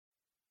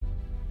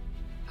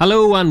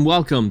Hello and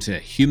welcome to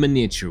Human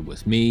Nature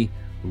with me,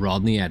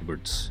 Rodney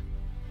Edwards.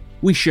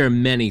 We share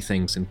many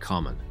things in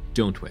common,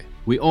 don't we?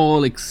 We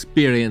all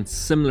experience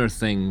similar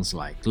things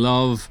like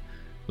love,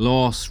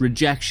 loss,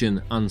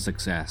 rejection and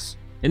success.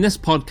 In this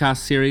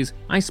podcast series,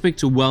 I speak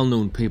to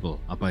well-known people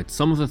about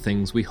some of the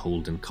things we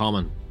hold in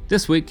common.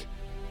 This week,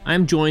 I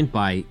am joined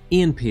by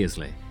Ian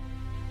Paisley.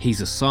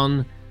 He's a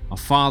son, a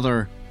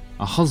father,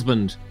 a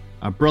husband,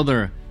 a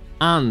brother,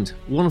 and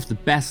one of the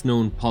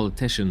best-known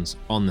politicians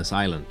on this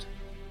island.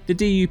 The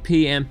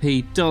DUP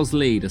MP does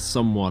lead a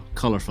somewhat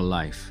colourful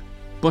life.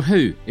 But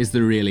who is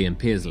the real Ian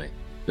Paisley?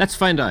 Let's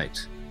find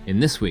out in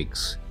this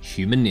week's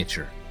Human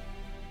Nature.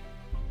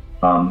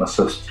 My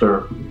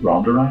sister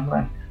Rhonda rang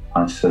me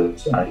and she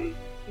said,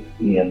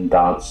 Ian,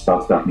 Dad's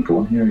definitely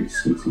going here. He's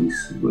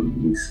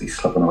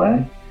slipping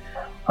away.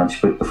 And she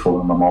put the phone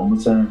on my mum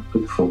was there,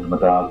 put the phone on my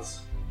dad's.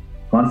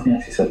 Anthony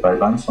actually said,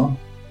 bye-bye, son.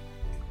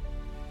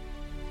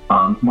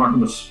 And Martin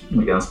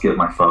McGuinness gave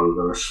my father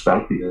the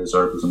respect he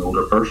deserved as an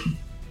older person.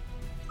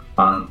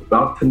 And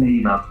that to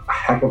me meant a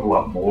heck of a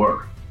lot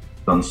more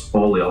than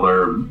all the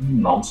other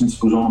nonsense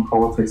goes on in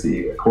politics.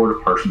 You accord a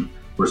person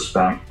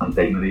respect and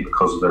dignity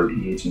because of their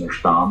age and their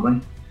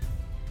standing.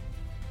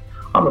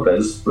 And it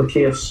is the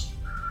case.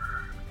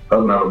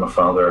 Whenever my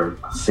father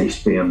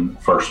ceased being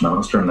First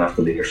Minister and left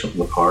the leadership of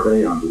the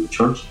party and the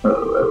church,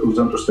 it was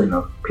interesting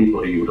that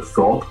people who you would have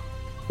thought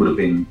would have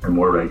been in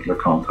more regular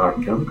contact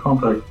and given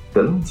contact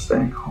didn't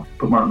stay in contact.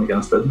 But Martin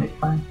McGuinness did make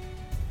time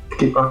to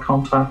keep that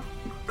contact.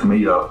 To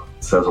me, that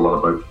says a lot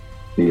about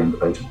the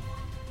individual.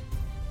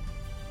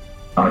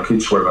 And I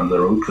could swerve into the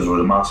road because there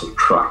was a massive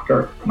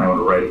tractor and I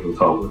went right over the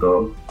top of the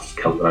dog, just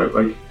killed it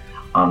outright. And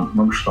I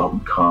remember stopping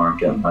the car and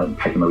getting out and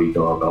picking the wee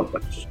dog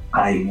up.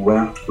 I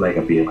wept like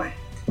a baby.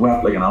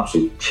 Wept like an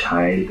absolute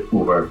child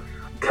over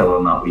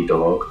killing that wee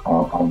dog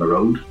on the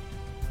road.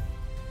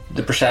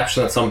 The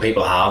perception that some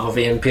people have of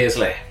Ian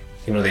Paisley,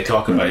 they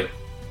talk about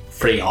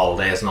free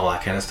holidays and all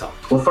that kind of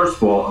stuff. Well, first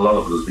of all, a lot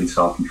of it has been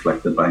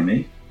self-inflicted by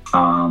me.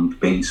 And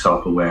being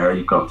self-aware,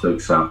 you've got to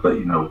accept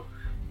that,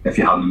 if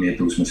you hadn't made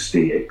those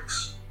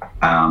mistakes,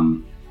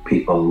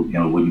 people,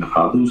 wouldn't have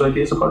had those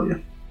ideas about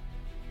you.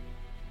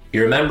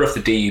 You're a member of the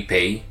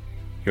DUP,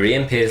 you're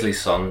Ian Paisley's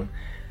son,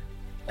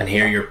 and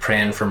here you're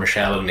praying for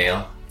Michelle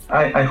O'Neill.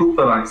 I hope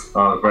that at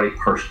a very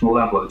personal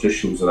level, it just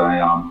shows that I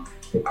am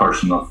a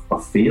person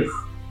of faith,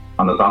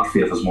 and that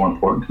faith is more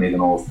important to me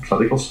than all of the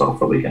political stuff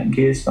that we get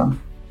engaged in.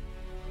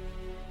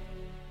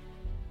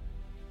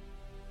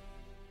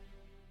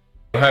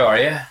 How are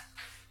you?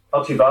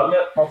 Not too bad, mate.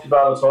 Not too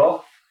bad at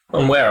all.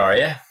 And where are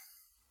you?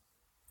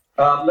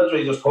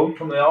 Literally just home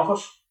from the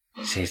office.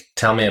 Jeez,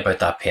 tell me about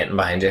that painting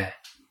behind you.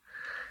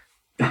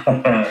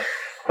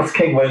 That's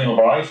King William of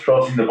Orange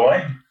crossing the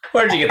Boyne.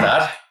 Where did you get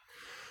that?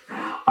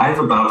 I've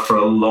had that for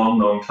a long,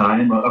 long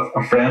time.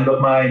 A friend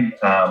of mine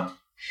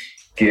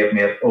gave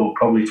me it,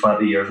 probably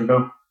 20 years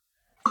ago.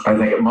 I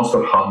think it must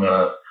have hung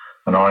in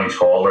an Orange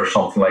Hall or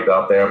something like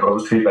that there, but it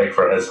was too big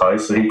for his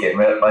house, so he gave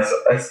me it and I said,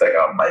 let's stick it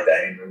on my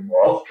dining room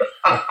wall.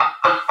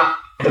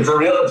 It's a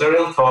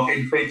real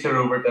talking feature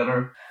over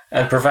dinner.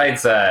 And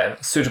provides a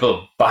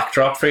suitable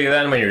backdrop for you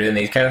then when you're doing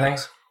these kind of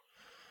things?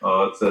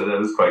 Oh,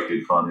 it is quite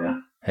good fun, yeah.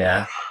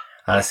 Yeah.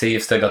 And I see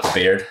you've still got the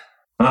beard.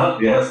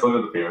 Yeah, still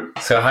got the beard.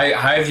 So how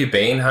have you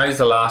been? How's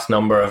the last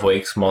number of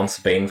weeks, months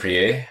been for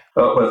you?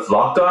 With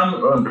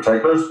lockdown in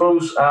particular, I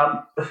suppose.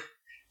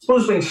 I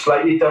suppose it's been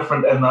slightly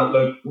different in that,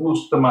 look,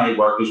 most of my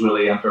work is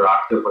really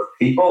interactive with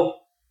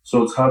people.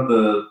 So it's had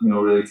to,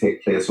 really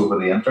take place over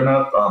the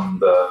internet and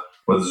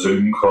with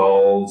Zoom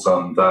calls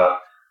and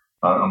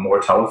more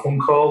telephone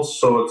calls.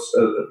 So it's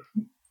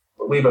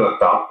a wee bit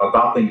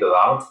adapting to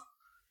that,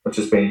 which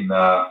has been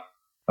a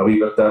wee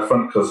bit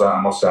different because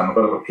I must say I'm a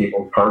bit of a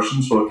people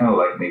person, so I kind of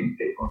like meeting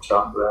people and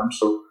chatting to them.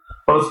 So,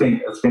 but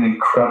it's been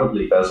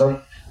incredibly busy.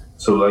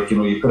 So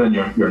you put in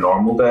your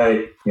normal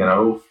day,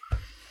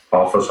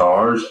 office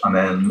hours, and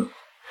then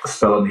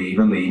still in the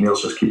evening, the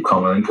emails just keep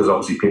coming in because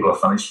obviously people have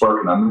finished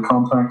work and then they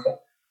contact you.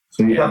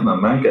 So you're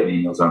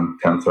getting emails on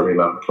 10:30,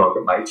 11 o'clock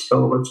at night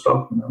still about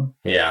stuff,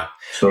 Yeah.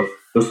 So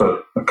just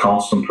a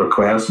constant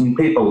request, and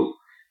people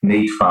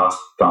need fast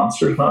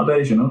answers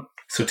nowadays,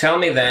 So tell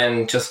me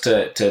then, just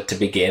to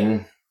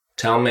begin,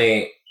 tell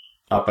me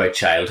about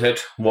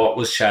childhood. What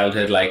was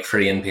childhood like for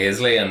Ian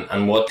Paisley,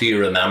 and what do you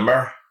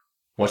remember?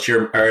 What's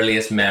your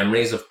earliest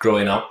memories of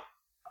growing up?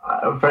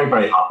 A very,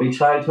 very happy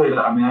childhood.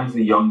 I mean, I was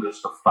the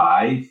youngest of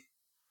 5,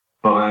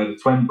 but I had a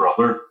twin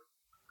brother,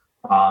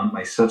 and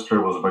my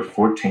sister was about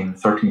 13,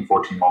 14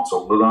 months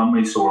older than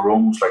me, so we were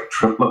almost like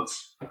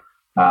triplets.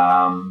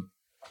 Very,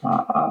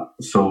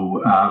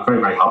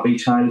 very happy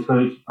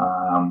childhood.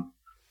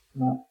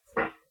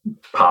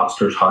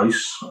 Pastor's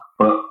house,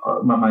 but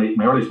my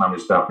earliest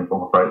memories definitely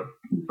from very,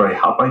 very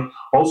happy.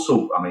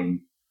 Also, I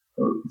mean,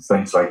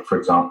 things like, for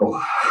example,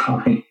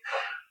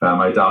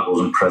 my dad was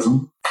in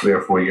prison 3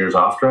 or 4 years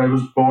after I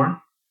was born.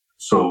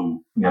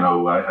 So,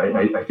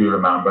 I do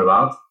remember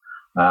that.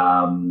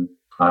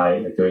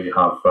 I do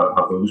have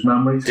those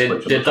memories.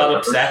 Did that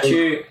upset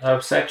you?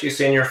 Upset you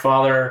seeing your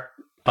father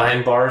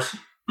behind bars?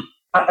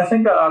 I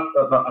think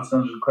that's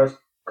an interesting question,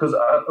 because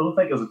I don't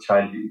think as a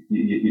child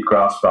you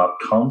grasp that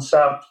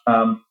concept.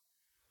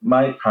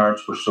 My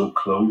parents were so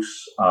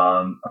close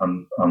and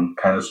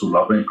kind of so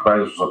loving and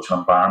provided such an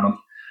environment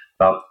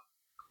that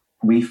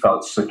we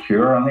felt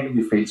secure. I think if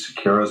you feel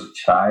secure as a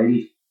child,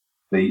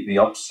 the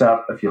upset,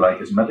 if you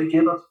like, is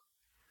mitigated.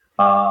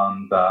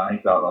 And I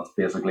think that's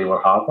basically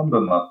what happened,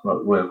 and that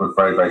we're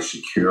very, very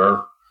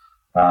secure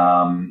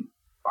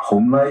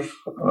home life.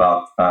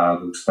 That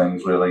those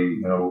things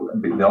really,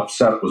 the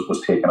upset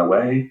was taken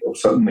away. I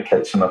was sitting in the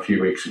kitchen a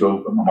few weeks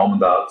ago at my mum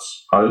and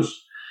dad's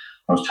house.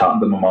 I was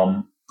chatting to my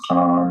mum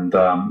and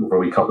over a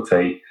wee cup of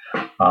tea,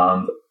 and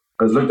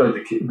I looked out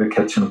the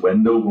kitchen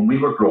window. When we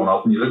were growing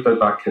up, when you looked out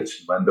that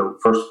kitchen window,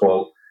 first of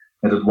all,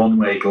 it had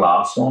one-way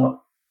glass on it.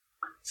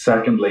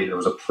 Secondly, there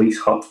was a police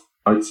hut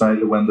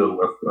outside the window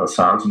with a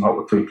sergeant hut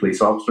with 2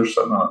 police officers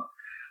sitting on it.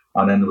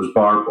 And then there was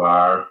barbed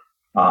wire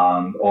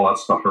and all that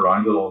stuff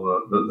around it, all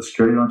the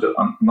security around it.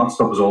 And that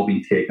stuff has all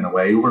been taken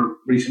away over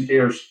recent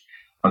years.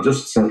 I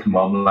just said to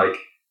Mum, like,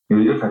 you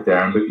look out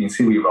there and look, you can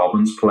see wee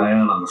robins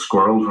playing and the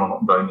squirrels running up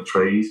and down the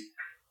trees.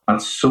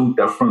 That's so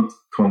different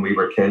to when we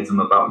were kids, and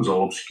that was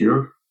all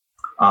obscure.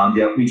 And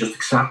yet we just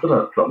accepted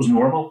it. That was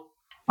normal.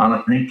 And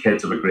I think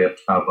kids have a great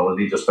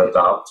ability just to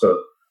adapt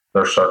to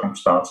their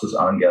circumstances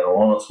and get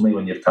on. It's only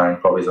when you have time,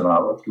 probably as an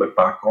adult, to look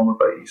back on it,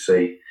 that you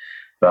see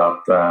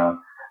that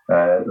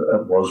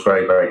it was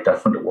very, very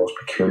different. It was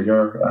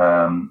peculiar.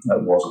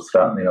 It was a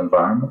threatening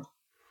environment.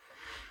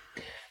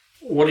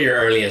 What are your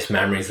earliest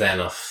memories then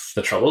of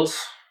the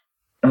Troubles?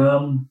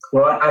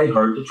 Well, I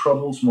heard the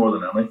Troubles more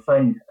than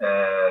anything,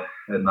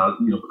 and that,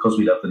 because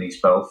we lived in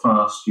East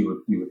Belfast,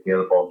 you would hear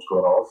the bombs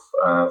going off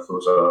if there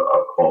was a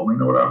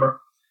bombing or whatever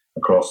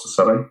across the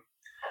city.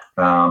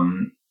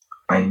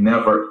 I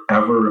never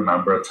ever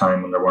remember a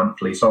time when there weren't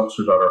police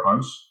officers at our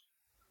house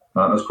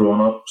as growing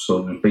up.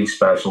 So there'd be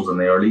specials in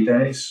the early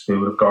days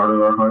who would have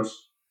guarded our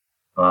house,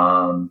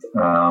 and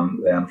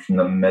then from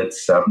the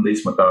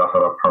mid-70s, my dad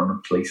had a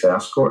permanent police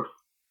escort,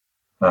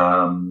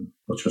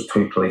 which was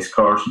 2 police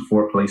cars and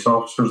 4 police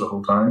officers the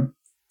whole time.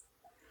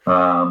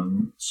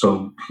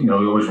 So, you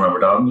always remember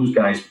that. And those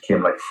guys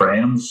became like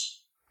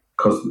friends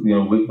because,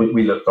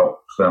 we looked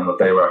up to them that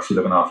they were actually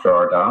looking after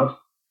our dad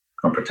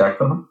and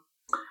protecting him.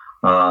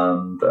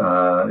 And,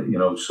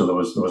 so there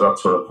was that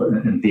sort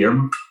of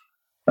endearment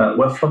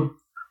with them.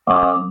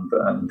 And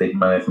indeed,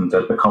 many of them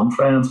did become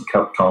friends and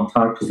kept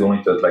contact because they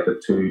only did like a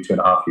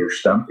 2.5 year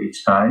stint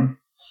each time.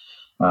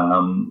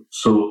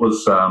 So it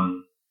was...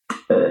 out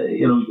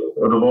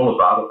of all of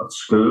that at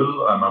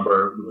school, I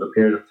remember there was a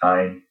period of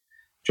time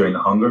during the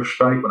hunger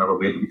strike whenever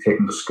we had to be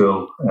taken to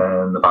school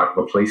in the back of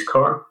a police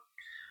car.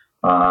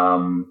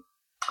 I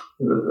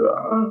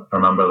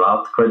remember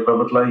that quite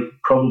vividly.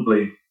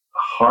 Probably the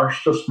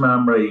harshest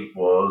memory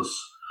was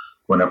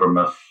whenever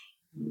I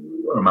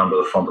remember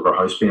the front of our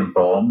house being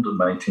bombed in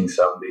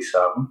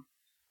 1977.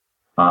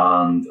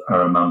 And I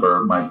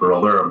remember my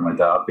brother and my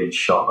dad being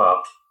shot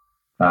at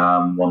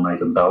one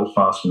night in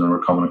Belfast when they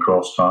were coming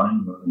across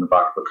town in the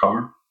back of the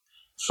car.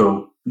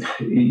 So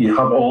you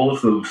have all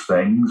of those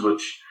things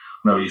which,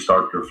 whenever you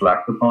start to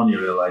reflect upon, you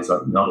realise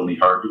that you not only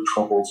heard the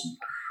Troubles and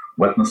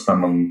witnessed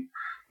them and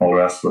all the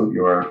rest of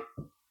it,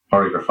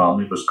 part of your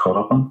family was caught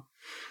up in.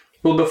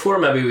 Well, before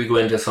maybe we go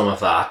into some of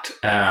that,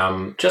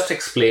 just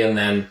explain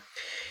then,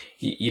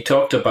 you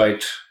talked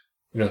about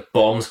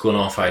bombs going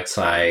off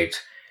outside,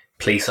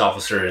 police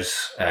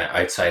officers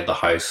outside the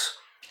house,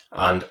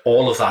 and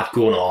all of that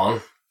going on.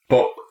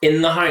 But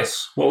in the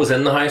house, what was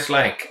in the house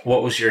like?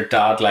 What was your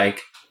dad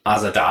like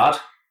as a dad?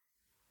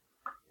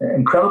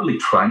 Incredibly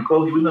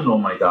tranquil. You wouldn't have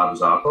known my dad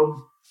was at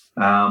home.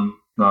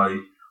 Now,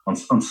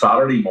 on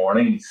Saturday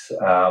mornings,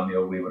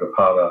 we would have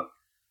had a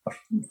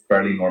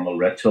fairly normal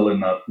ritual in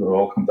that we'd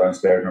all come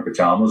downstairs in our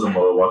pajamas and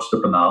we'll watch the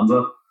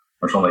Bonanza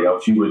or something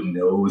else you wouldn't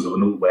know. It was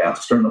no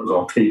Western that was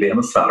on TV on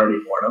a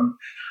Saturday morning.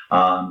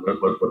 And we'd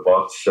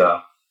watch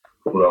a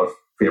couple of our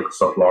favourite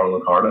stuff, Laurel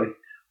and Hardy.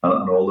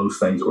 And all those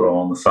things that were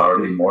on the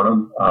Saturday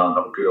morning and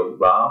have a good old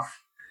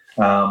laugh.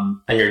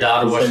 And your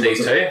dad watched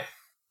these too?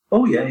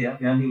 Oh, yeah. He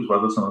was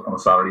with us on a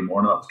Saturday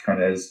morning. That was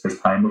kind of his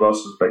time with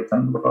us, his break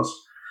time with us.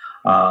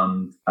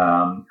 And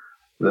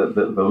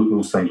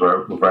those things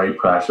were very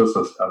precious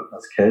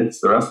as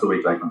kids. The rest of the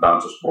week, like, my dad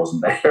just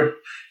wasn't there.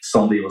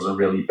 Sunday was a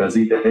really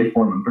busy day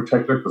for him in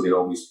particular because he'd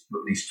always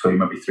at least 2,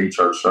 maybe 3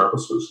 church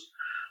services.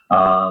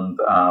 And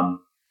I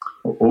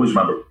always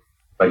remember,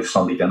 like,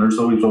 Sunday dinners,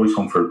 though. He was always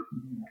home for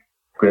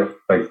great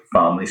big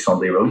family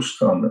Sunday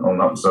roast, and that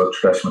was a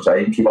tradition which I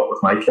even keep up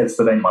with my kids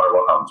today. No matter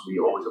what happens, we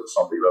always have a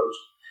Sunday roast.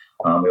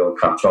 We all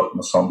catch up on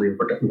a Sunday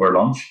over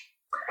lunch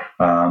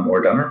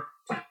or dinner.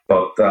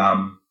 But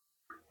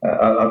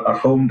at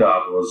home,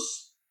 Dad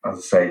was, as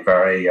I say,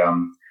 very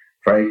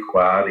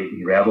quiet.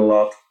 He read a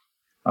lot.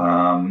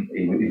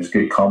 He was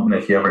good company.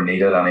 If you ever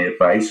needed any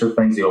advice or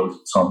things, he always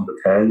had something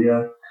to tell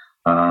you.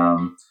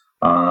 And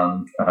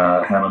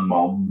him and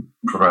Mum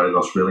provided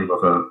us really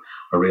with a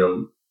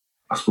real,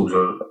 I suppose,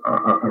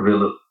 a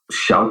real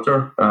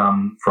shelter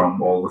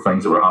from all the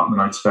things that were happening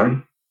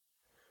outside.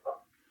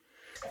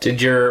 Did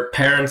your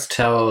parents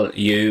tell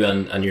you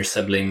and your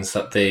siblings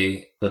that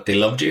they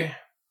loved you?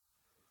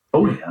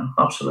 Oh yeah,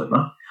 absolutely.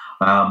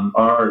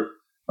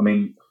 I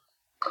mean,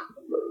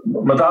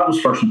 my dad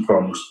was first and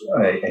foremost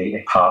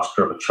a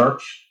pastor of a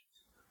church,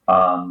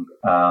 and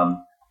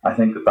I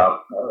think that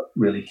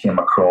really came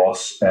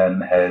across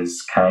in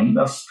his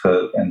kindness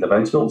to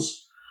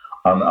individuals,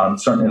 and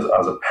certainly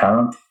as a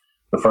parent,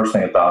 the first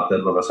thing that Dad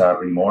did with us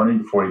every morning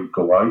before he would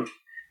go out,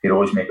 he'd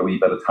always make a wee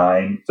bit of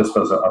time, just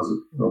as a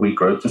wee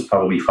group, just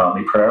have a wee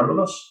family prayer with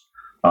us,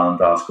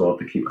 and ask God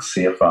to keep us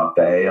safe that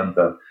day and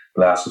to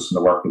bless us in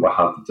the work that we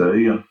had to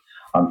do,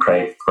 and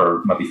pray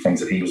for maybe things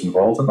that he was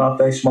involved in that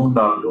day. So Mum and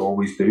Dad would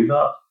always do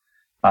that.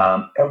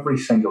 Every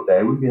single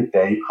day would be a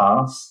day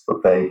pass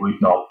that they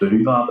would not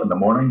do that in the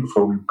morning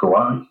before we would go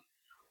out.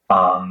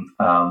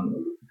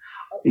 And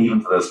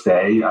even to this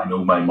day, I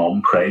know my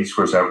mum prays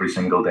for us every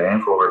single day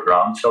and for all her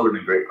grandchildren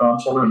and great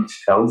grandchildren, and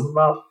she tells them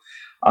that.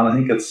 And I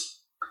think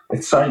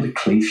it sounds a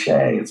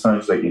cliche, it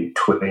sounds like a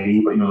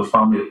twee, but the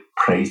family that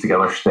prays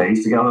together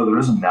stays together. There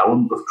is an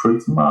element of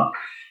truth in that,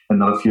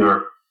 and that if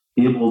you're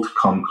able to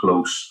come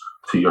close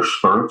to your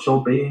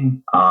spiritual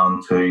being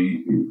and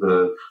to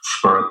the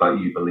spirit that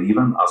you believe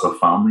in as a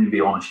family and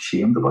be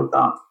unashamed about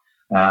that,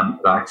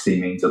 it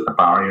actually means that the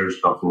barriers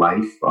of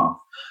life, of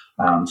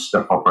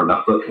stiff upper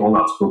lip, all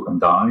that's broken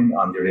down,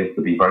 and you're able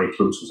to be very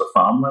close as a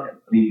family. And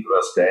even to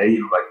this day,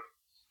 like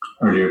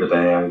earlier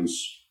today,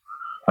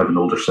 I have an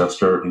older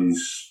sister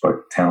who's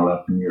about 10,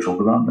 11 years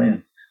older than me,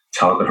 and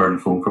chatted to her on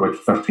the phone for about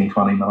 15,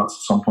 20 minutes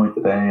at some point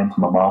today, and to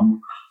my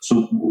mum.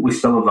 So we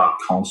still have that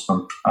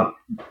constant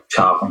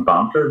chat and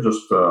banter.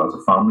 Just as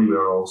a family,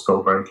 we're all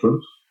still very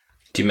close.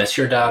 Do you miss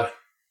your dad?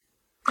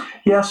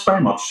 Yes,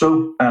 very much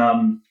so.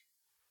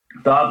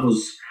 Dad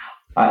was,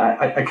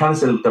 I kind of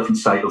say the different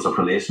cycles of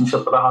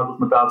relationship that I had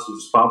with my dad. So it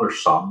was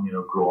father-son,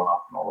 growing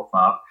up and all of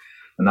that.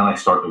 And then I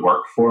started to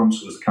work for him,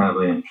 so it was kind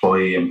of an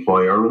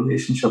employee-employer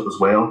relationship as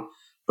well.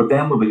 But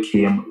then we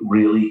became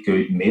really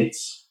good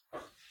mates. It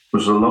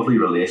was a lovely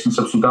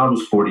relationship. So Dad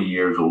was 40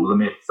 years older than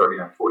me,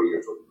 39, 40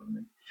 years older than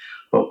me.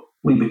 But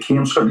we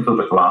became, certainly for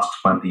the last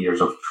 20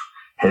 years of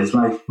his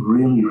life,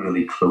 really,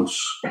 really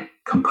close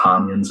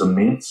companions and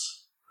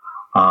mates,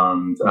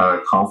 and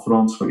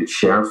confidants. We could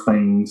share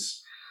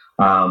things.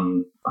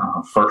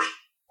 First,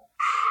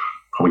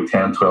 probably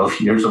 10,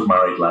 12 years of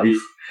married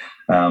life,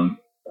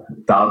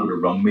 Dad would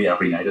have rung me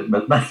every night at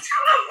midnight.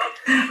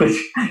 Which,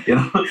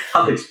 I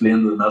had to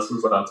explain to the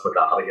missus that that's my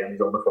dad again,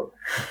 he's on the phone.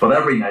 But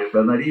every night at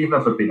midnight, even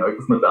if I'd been out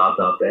with my dad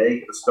that day,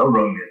 he'd still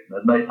rung me at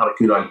midnight, had a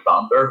good old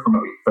banter for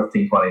maybe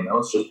 15, 20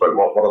 minutes, just about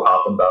what'll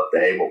happen that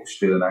day, what we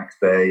should do the next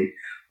day,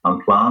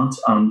 and plans.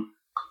 And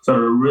so a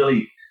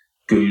really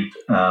good,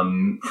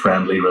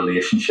 friendly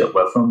relationship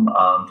with him.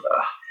 And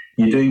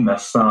you do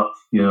miss that.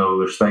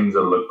 There's things that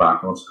I look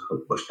back on,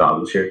 wish Dad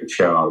was here, could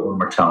share that with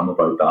him or tell him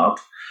about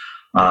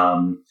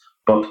that.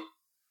 But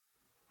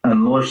in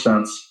another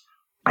sense,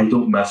 I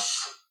don't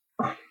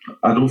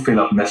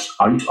feel I've missed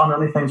out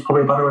on anything. It's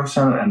probably a better way of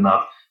saying it, in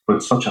that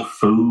with such a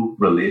full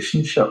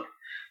relationship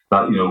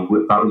that,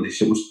 that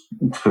relationship was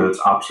to its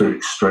absolute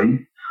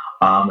extreme.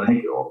 And I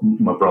think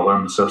my brother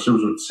and my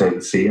sisters would say the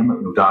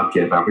same. Dad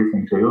gave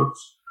everything to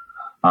us.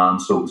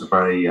 And so it was a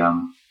very,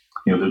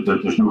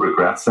 there's no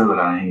regrets there that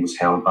anything was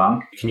held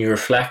back. Can you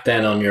reflect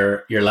then on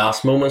your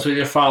last moments with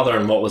your father,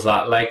 and what was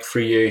that like for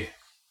you?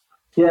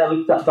 Yeah,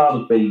 look, Dad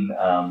had been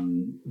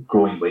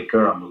growing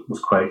weaker and was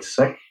quite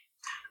sick.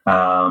 He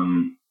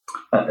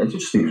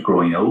was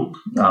growing old,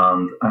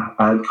 and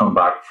I had come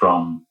back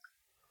from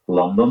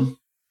London,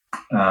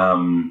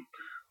 and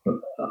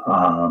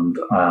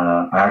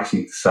I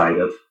actually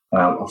decided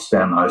I'll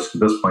stay in the house. At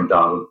this point,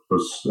 Dad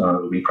was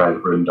a wee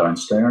private room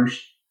downstairs,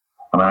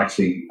 and I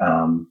actually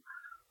was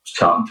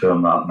chatting to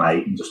him that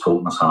night and just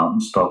holding his hand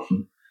and stuff,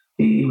 and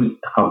he would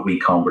have wee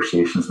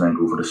conversations and then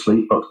go to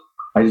sleep, but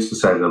I just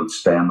decided I would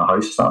stay in the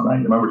house that night.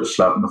 I remember just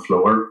slept on the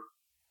floor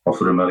of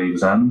the room that he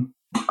was in,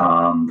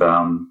 and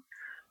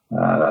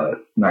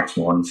next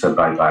morning said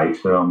bye-bye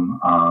to him,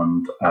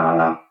 and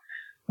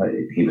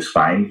he was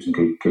fine, he was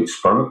in good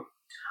spirit.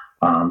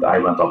 And I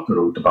went up the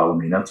road to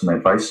Ballymena to my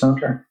advice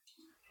centre,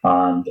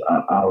 and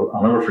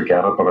I'll never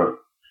forget it, but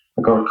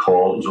I got a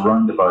call. It was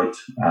around about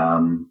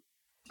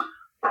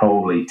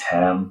probably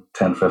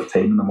 10:15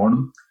 in the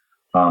morning.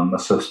 My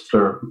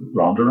sister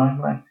Rhonda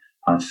rang me,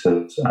 and she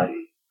said,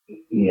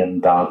 Ian,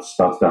 Dad's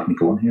definitely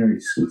going here.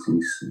 He's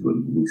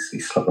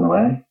slipping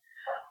away.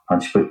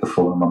 And she put the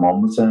phone, my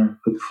mum was there,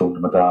 put the phone to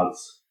my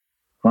dad's.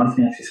 And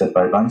Anthony actually said,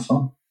 bye-bye,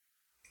 son.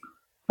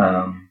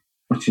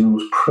 Which,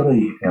 was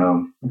pretty,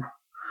 and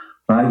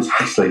there was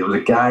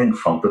a guy in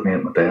front of me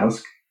at my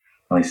desk,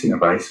 and I seen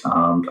advice,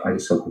 and I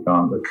just said,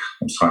 look,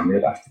 I'm sorry,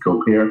 mate, I have to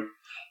go here.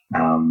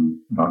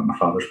 My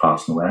father's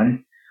passing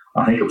away.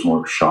 I think it was more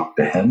of a shock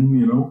to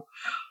him,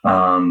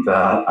 and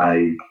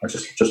I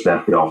just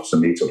left the office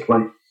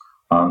immediately.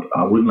 And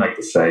I wouldn't like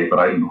to say, but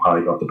I didn't know how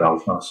I got to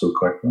Belfast so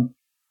quickly.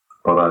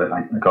 But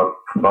I got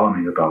from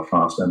Ballymena to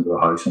Belfast, into the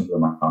house, into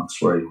my aunt's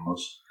where he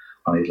was,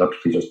 and he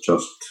literally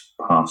just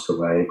passed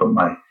away. But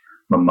my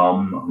my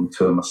mum and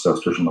two of my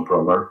sisters and my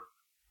brother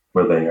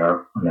were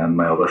there, and then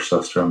my other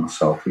sister and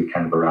myself, we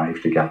kind of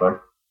arrived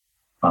together.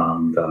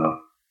 And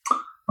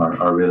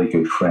our really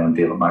good friend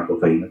David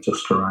McElveen had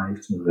just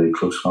arrived, a very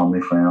close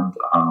family friend,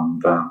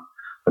 and I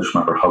just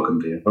remember hugging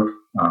David.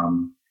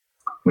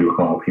 We were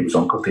going up, he was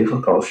Uncle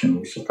David Dawes, he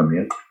was just a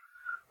mate.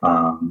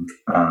 And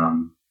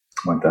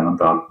went down and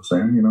Dad was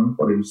there,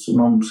 but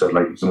Mum said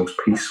like it was the most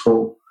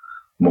peaceful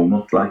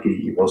moment, like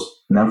he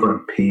was never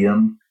in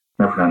pain,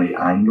 never in any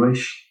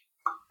anguish.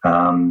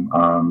 To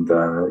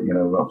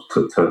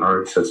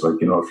her, he says,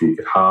 like, if you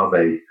could have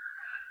a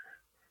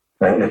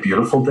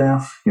beautiful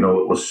death, it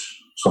was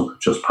something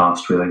just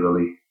passed really,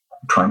 really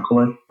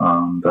tranquilly,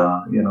 and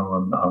I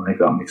think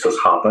that makes us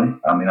happy.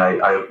 I mean,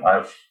 I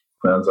have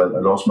friends. I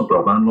lost my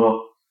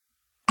brother-in-law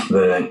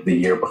the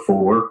year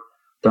before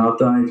Dad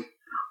died,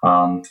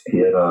 and he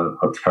had a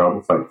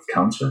terrible fight with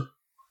cancer.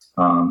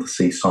 And to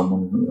see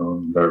someone,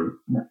 in their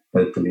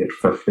mid to late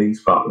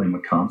 50s battling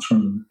with cancer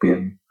and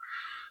being,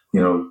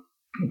 the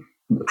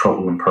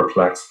trouble and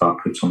perplexed that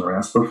puts on the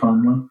rest of the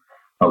family,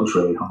 that was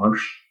really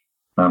harsh.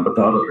 But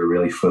Dad had a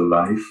really full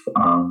life,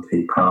 and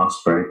he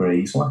passed very,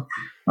 very easily.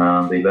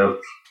 And he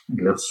lived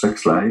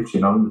 6 lives. He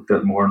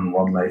did more than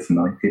one life than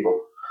many people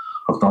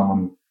have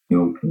done.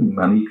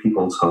 Many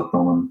people's have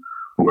done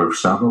over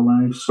several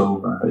lives.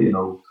 So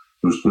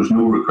there's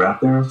no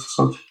regret there as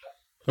such.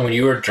 And when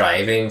you were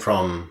driving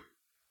from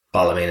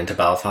Ballymena to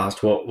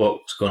Belfast, what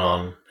was going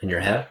on in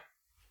your head?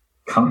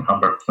 Can't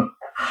remember.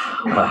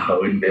 I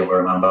wouldn't be able to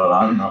remember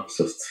that. It's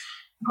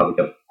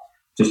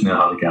just knew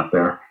how to get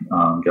there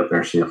and get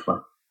there safely.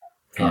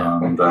 Yeah.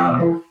 And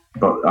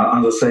but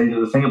as I say,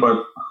 the thing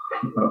about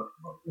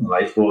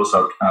life was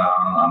that,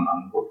 and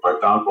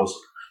about Dad was,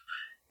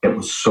 it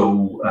was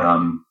so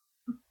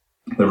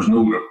there was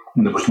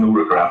no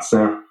regrets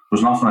there. There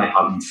was nothing I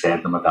hadn't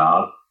said to my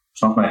dad.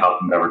 There's nothing I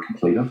hadn't ever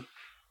completed, and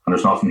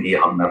there's nothing he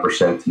hadn't ever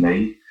said to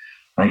me.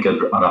 I think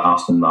I'd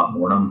asked him that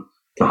morning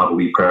to have a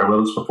wee prayer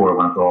with us before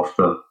I went off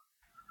to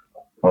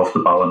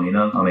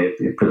Ballymena, and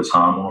he put his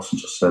hand on us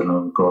and just said,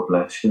 God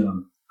bless you,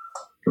 and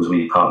there was a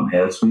wee pat on the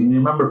head. So you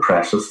remember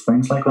precious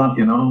things like that,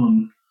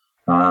 and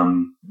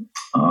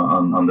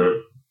there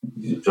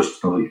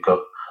you've got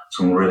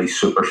some really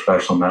super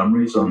special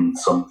memories and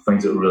some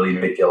things that really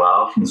make you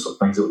laugh and some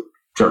things that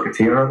jerk a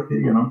tear out of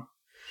you,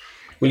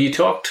 Well, you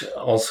talked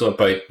also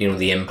about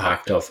the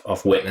impact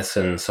of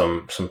witnessing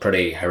some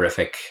pretty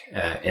horrific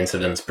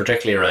incidents,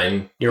 particularly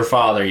around your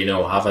father.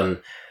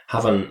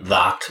 Having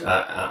that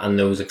and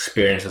those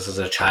experiences as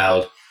a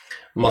child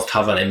must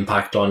have an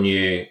impact on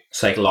you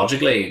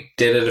psychologically.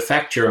 Did it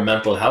affect your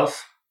mental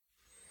health?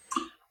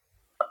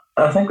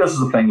 I think this is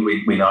the thing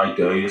we now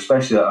do,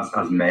 especially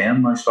as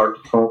men. I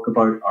start to talk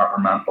about our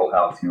mental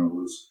health.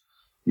 You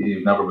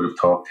never would have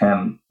talked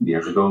 10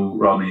 years ago,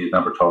 Rodney. You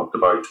never talked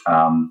about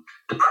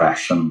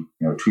depression.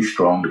 Too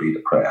strong to be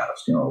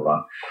depressed.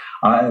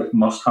 It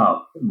must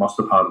have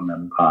had an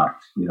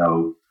impact.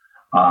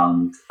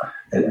 And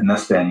in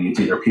this day and age,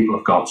 either people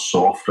have got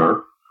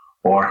softer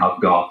or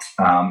have got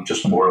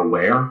just more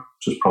aware,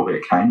 which is probably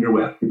a kinder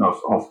way,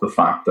 of the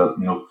fact that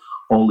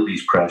all of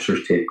these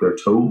pressures take their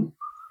toll.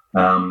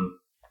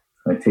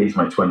 I tease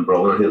my twin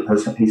brother.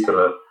 He's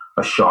got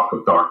a shock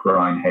of dark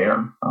brown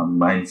hair, and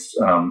mine's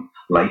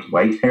light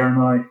white hair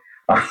now.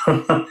 I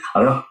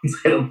often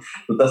say to him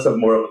that this had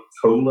more of a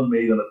toll on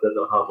me than it did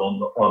to have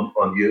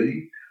on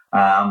you.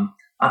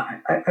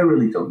 I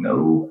really don't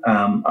know,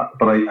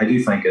 but I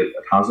do think it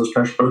has this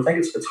pressure. But I think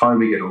it's how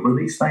we get over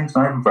these things.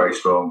 And I have a very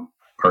strong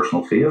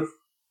personal faith,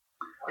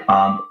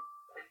 and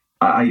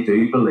I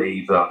do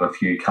believe that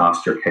if you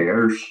cast your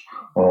cares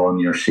on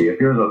your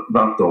Saviour,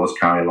 that does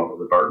carry a lot of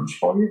the burdens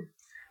for you.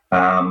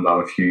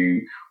 That if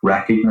you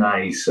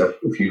recognise,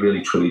 if you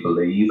really truly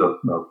believe that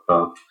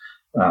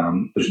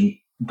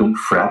don't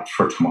fret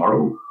for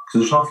tomorrow, because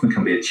there's nothing that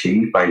can be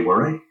achieved by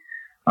worry,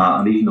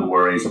 and even though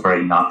worry is a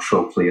very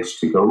natural place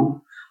to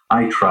go,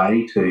 I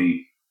try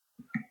to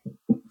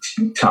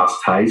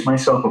chastise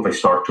myself if I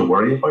start to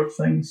worry about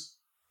things.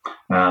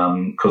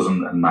 Because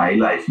in my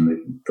life,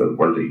 in the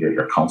world,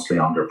 you're constantly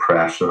under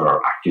pressure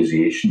or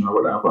accusation or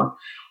whatever.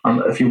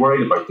 And if you're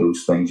worried about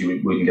those things,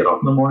 you wouldn't get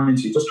up in the morning,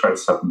 so you just try to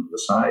set them to the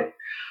side.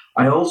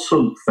 I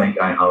also think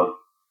I have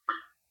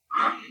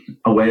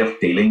a way of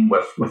dealing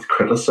with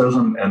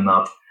criticism in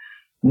that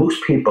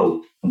most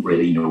people don't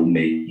really know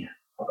me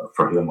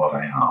for who and what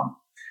I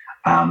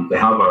am. They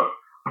have a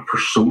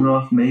persona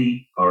of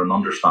me or an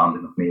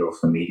understanding of me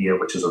off the media,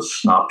 which is a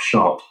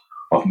snapshot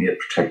of me at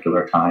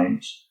particular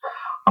times.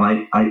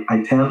 And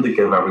I tend to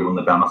give everyone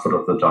the benefit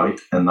of the doubt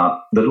in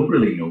that they don't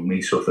really know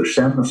me. So if they're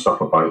saying this stuff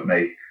about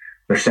me,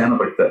 they're saying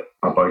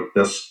about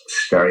this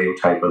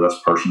stereotype of this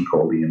person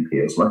called Ian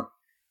Paisley,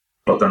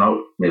 but they're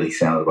not really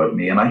saying it about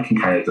me. And I can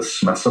kind of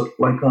dismiss it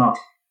like that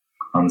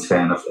and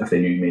saying if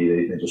they knew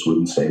me, they just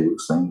wouldn't say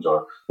those things,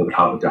 or they would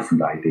have a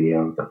different idea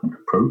or a different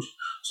approach.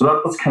 So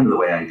that's kind of the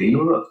way I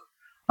deal with it.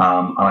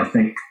 And I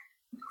think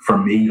for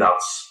me,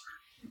 that's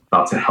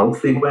a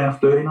healthy way of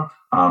doing it,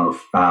 and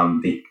of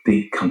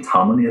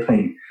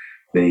decontaminating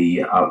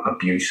the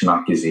abuse and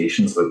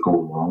accusations that go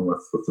along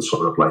with the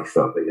sort of life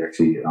that they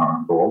actually are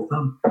involved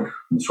in, and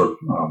the sort of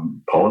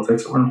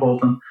politics that we're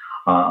involved in.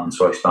 And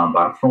so I stand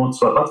back from it.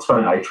 So that's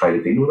how I try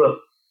to deal with it.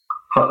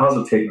 Has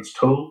it taken its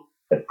toll?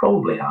 It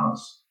probably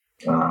has.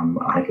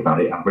 I think if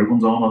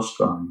everyone's honest,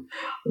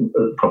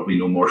 probably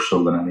no more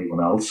so than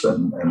anyone else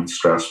in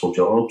stressful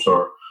jobs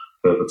or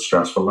with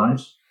stressful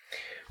lives.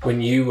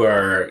 When you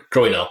were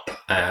growing up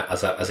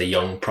as a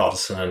young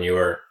Protestant and you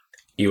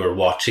were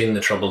watching the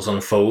Troubles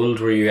unfold,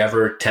 were you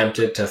ever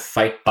tempted to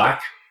fight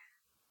back?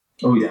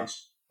 Oh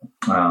yes,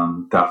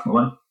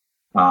 definitely.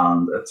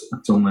 And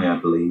it's only, I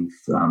believe,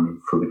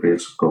 for the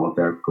grace of God,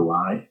 there go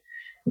I.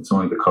 It's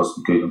only because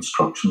of good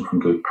instruction from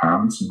good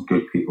parents and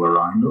good people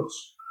around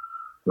us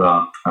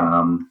that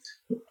and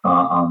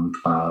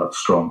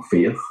strong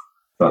faith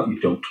that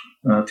you don't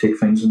take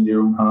things into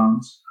your own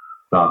hands,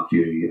 that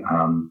you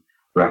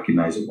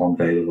recognise that one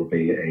day there will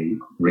be a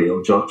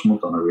real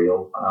judgment and a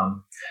real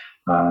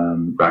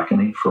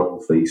reckoning for all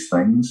of these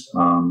things.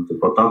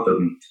 But that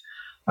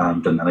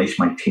didn't diminish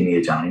my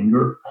teenage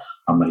anger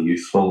and my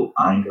youthful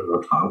anger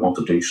that I want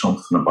to do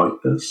something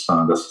about this,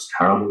 and this is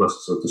terrible, this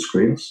is a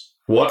disgrace.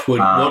 What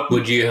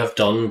would you have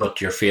done,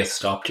 but your faith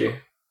stopped you?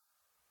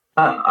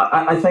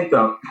 I think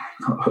that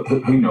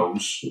who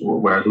knows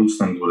where those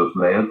things would have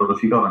led, but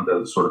if you got into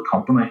the sort of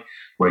company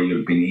where you'd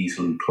have been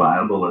easily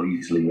pliable or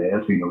easily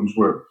led, who knows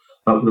where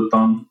that would have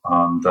done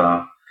and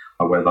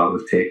where that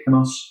would have taken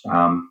us.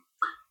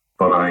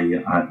 But I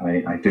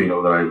do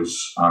know that I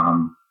was,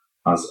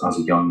 as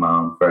a young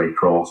man, very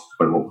crossed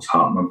by what was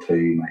happening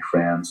to my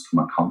friends, to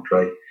my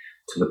country,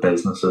 to the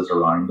businesses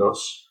around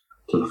us,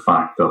 to the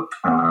fact that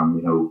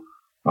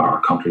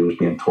our country was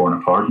being torn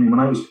apart. I mean, when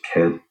I was a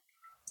kid,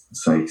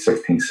 say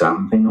 16,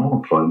 17,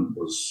 unemployment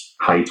was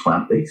high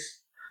 20s,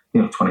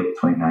 28,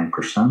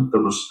 29%.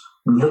 There was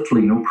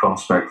literally no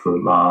prospect for the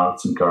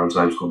lads and girls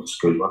I was going to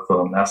school with,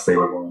 unless they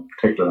were going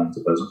particularly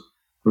into business.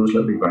 There was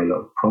literally very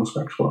little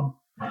prospects for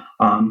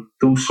them.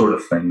 Those sort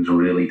of things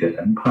really did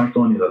impact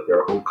on you, that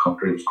your whole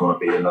country was going to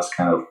be in this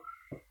kind of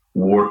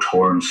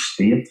war-torn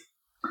state.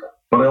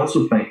 But I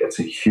also think it's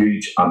a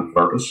huge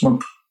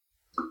advertisement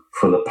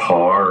for the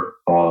power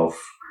of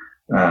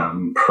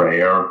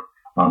prayer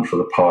and for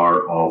the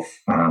power of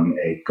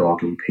a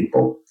godly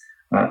people.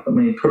 I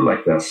mean, put it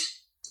like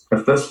this.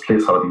 If this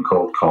place had been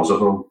called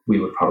Kosovo, we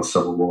would have had a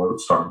civil war that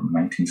started in the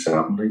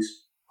 1970s,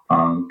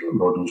 and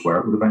Lord knows where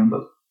it would have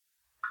ended.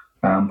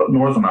 But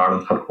Northern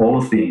Ireland had all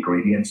of the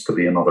ingredients to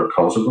be another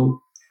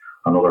Kosovo,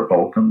 another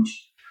Balkans,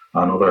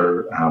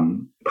 another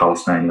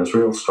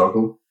Palestine-Israel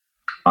struggle,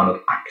 and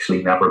it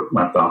actually never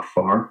went that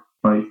far.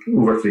 Like,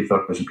 over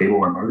 3,000 people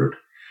were murdered.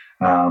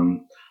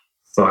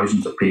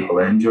 Thousands of people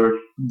injured,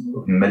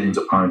 billions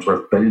of pounds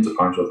worth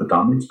of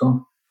damage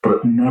done, but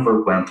it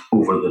never went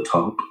over the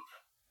top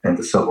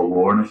into civil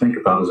war. And I think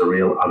that is a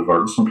real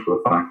advertisement for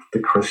the fact that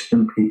the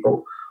Christian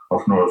people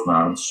of Northern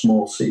Ireland,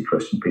 small C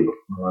Christian people,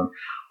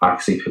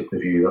 actually took the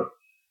view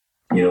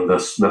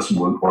that this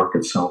would work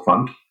itself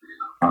out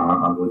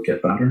and would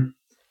get better.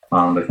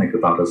 And I think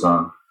that is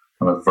an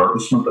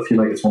advertisement, if you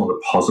like. It's one of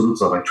the positives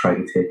that I try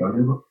to take out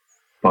of it.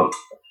 But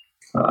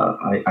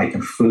I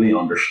can fully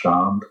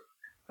understand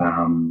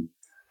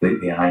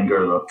the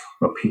anger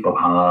that people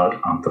had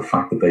and the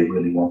fact that they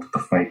really wanted to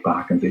fight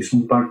back and do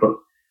something back. But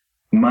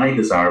my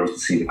desire was to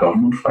see the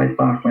government fight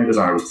back. My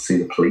desire was to see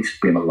the police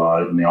being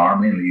allowed and the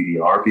army and the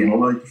UDR being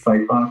allowed to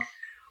fight back,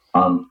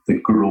 and the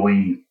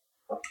growing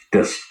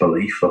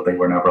disbelief that they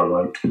were never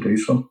allowed to do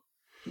so.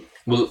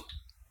 Well,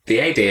 the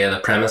idea, the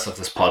premise of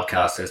this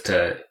podcast is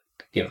to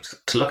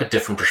look at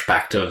different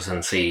perspectives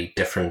and see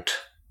different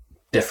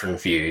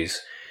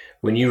views.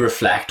 When you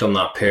reflect on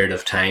that period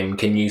of time,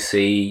 can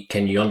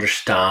you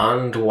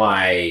understand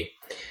why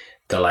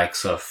the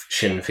likes of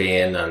Sinn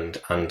Féin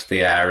and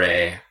the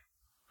IRA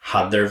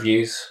had their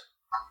views?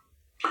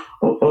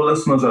 Well,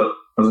 listen, as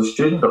a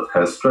student of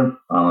history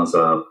and as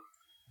a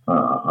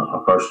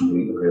person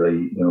who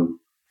really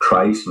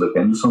tries to look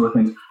into some of the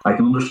things, I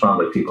can understand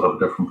why people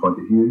have a different point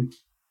of view,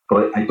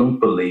 but I don't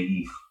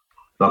believe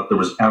that there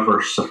was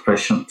ever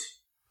sufficient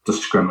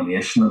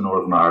discrimination in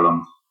Northern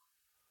Ireland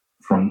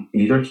from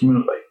either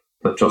community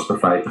that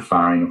justified the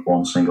firing of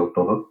one single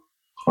bullet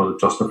or that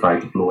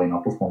justified the blowing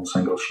up of one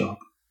single shop.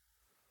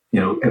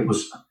 It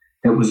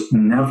was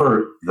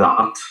never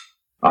that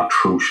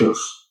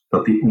atrocious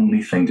that the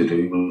only thing to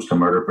do was to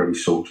murder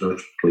British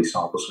soldiers, police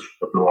officers,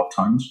 to blow up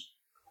towns.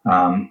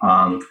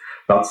 And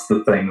that's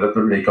the thing that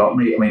really got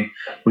me. I mean,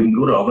 we can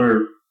go to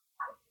other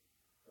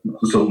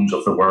zones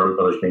of the world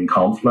where there's been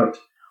conflict,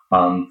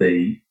 and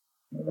the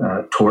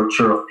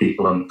torture of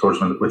people and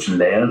torture which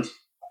led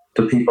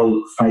to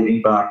people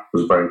fighting back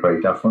was very,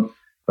 very different.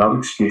 That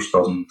excuse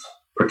doesn't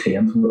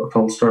pertain to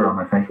Ulster, and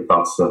I think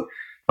that's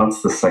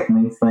the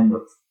sickening thing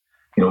that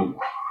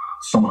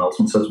someone else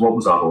says, what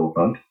was that all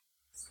about?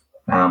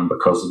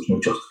 Because there's no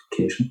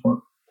justification for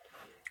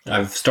it.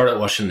 I've started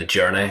watching The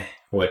Journey,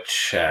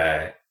 which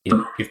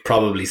you've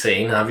probably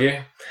seen, have you?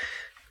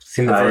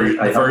 Seen the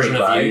version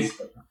of you?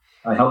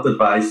 I helped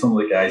advise some of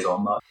the guys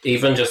on that.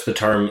 Even just the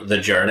term "the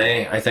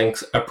journey," I think,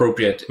 is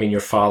appropriate. I mean, your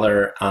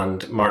father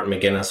and Martin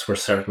McGuinness were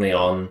certainly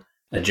on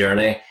a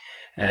journey.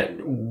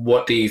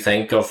 What do you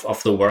think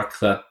of the work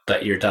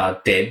that your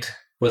dad did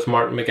with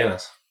Martin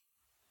McGuinness?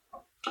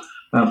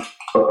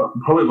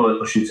 Probably what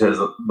I should say is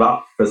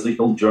that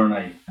physical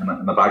journey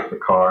in the back of the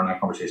car and that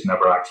conversation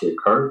never actually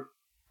occurred.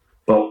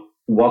 But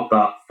what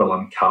that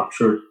film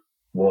captured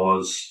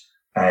was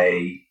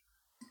a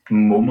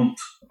moment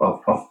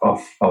of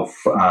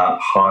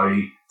how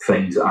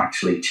things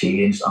actually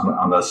changed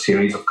and a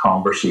series of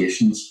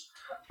conversations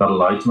that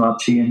allowed that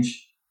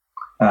change.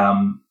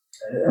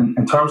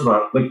 In terms of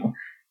that,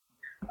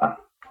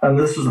 and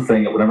this is the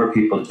thing, that whenever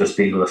people just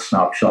deal with a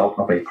snapshot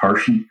of a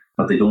person,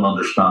 that they don't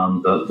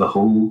understand the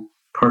whole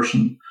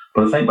person.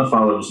 But I think my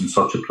father was in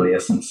such a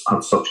place and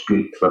had such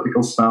good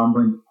political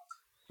standing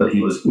that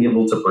he was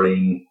able to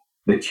bring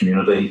the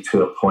community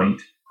to a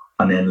point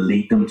and then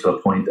lead them to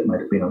a point that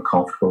might have been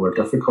uncomfortable or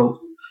difficult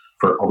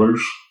for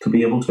others to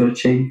be able to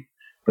achieve.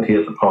 But he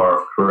had the power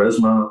of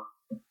charisma,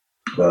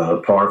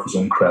 the power of his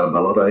own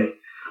credibility,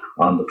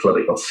 and the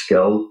political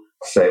skill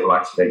to say, well,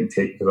 actually, I can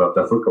take you to that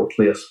difficult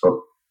place, but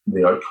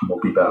the outcome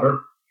will be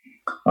better.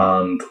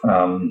 And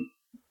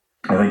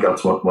I think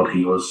that's what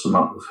he was, and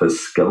that was his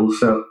skill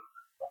set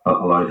that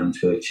allowed him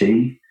to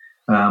achieve.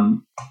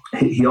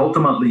 He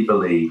ultimately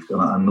believed,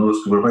 and I know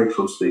we're very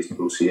close to these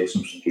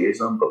negotiations engaged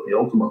in, but he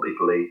ultimately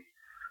believed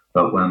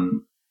that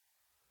when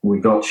we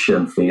got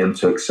Sinn Féin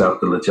to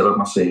accept the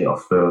legitimacy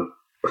of the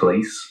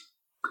police,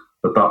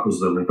 that was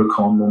the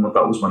Rubicon moment.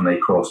 That was when they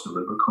crossed the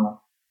Rubicon.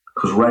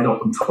 Because right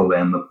up until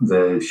then,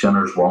 the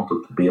Shinners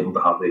wanted to be able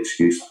to have the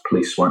excuse the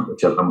police weren't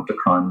legitimate, the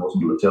Crown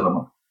wasn't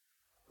legitimate.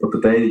 But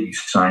the day that you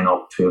sign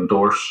up to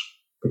endorse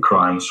the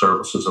Crown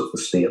services of the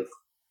state,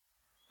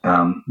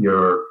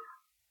 your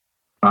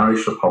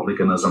Irish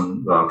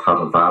republicanism that had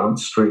a violent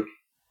streak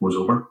was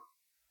over.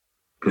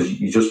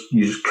 Because you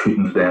just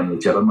couldn't then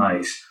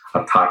legitimise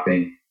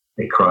attacking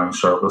a Crown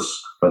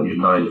service that you'd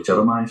now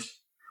legitimised.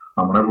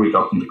 And whenever we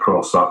got them to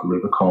cross that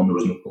Rubicon, there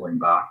was no going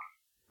back.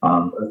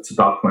 And it's at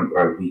that point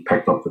where we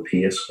picked up the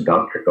pace, my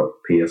dad picked up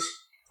the pace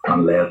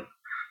and led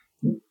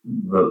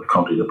the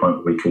country to the point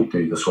where we could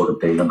do the sort of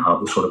deal and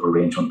have the sort of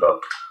arrangement that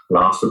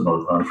lasted in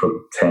Northern Ireland for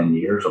 10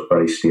 years of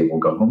very stable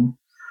government.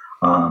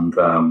 And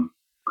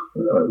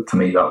to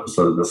me, that was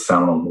the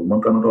seminal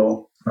moment in it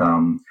all.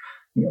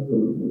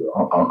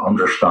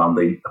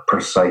 Understanding the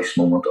precise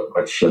moment at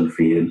which Sinn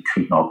Féin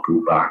could not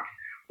go back.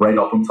 Right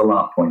up until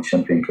that point,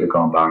 Sinn Féin could have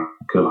gone back,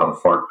 could have had a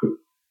FARC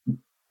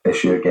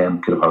issue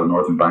again, could have had a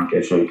Northern Bank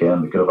issue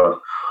again, they could have had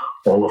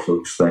all of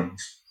those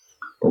things.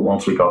 But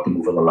once we got them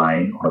over the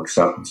line on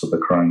acceptance of the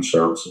Crown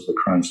services, the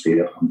Crown state,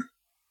 and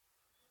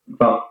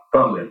that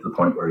led to the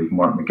point where even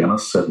Martin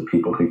McGuinness said the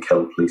people who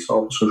killed police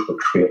officers were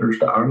traitors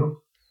to Ireland.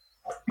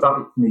 That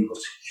to me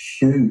was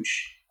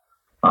huge.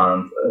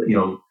 And,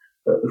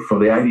 for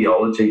the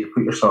ideology, to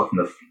put yourself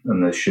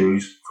in the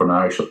shoes for an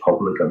Irish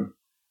Republican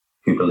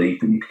who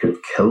believed that you could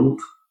have killed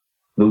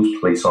those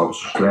police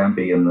officers, to then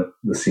be in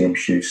the same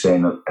shoes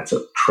saying that it's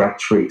a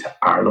treachery to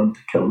Ireland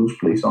to kill those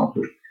police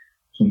officers,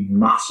 it's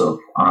massive.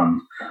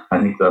 And I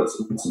think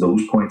it's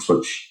those points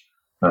which,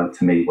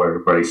 to me,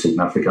 were very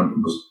significant.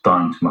 It was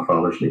down to my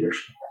father's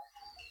leadership.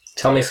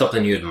 Tell me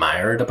something you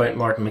admired about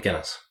Martin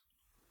McGuinness.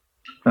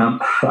 I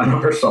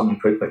remember someone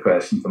put the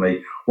question to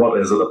me, what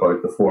is it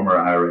about the former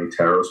IRA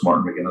terrorist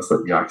Martin McGuinness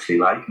that you actually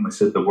like? And I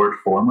said, the word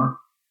former.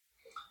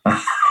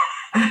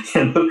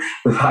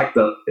 The fact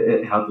that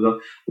it had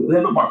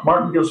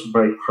Martin McGuinness was a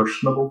very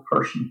personable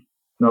person.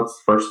 That's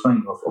the first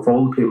thing. Of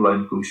all the people I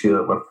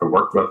negotiated with or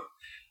worked with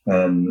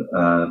in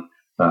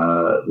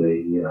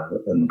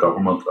the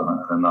government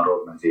and in that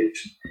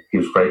organisation, he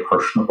was very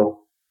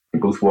personable. We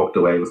both walked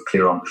away with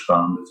clear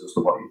understandings as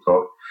to what you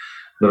thought.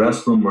 The rest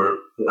of them were,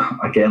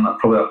 again, that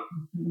probably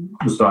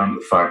was down to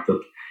the fact that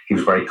he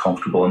was very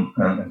comfortable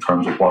in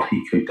terms of what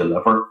he could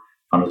deliver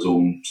and his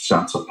own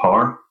sense of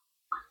power.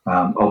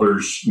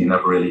 Others, you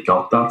never really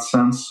got that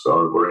sense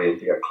or were able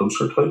to get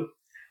closer to.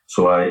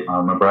 So I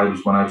remember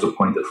when I was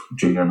appointed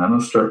junior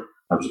minister,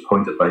 I was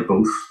appointed by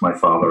both my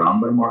father and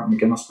by Martin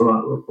McGuinness to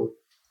that role.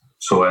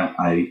 So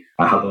I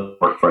had to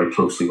work very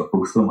closely with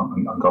both of them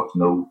and got to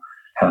know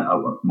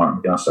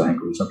Martin McGuinness, I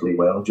think, reasonably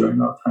well during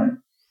that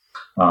time.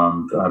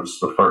 And I was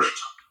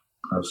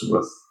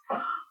with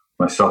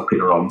myself,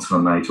 Peter Robinson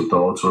and Nigel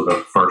Dodds were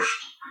the first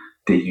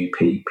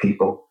DUP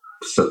people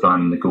to sit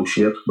down and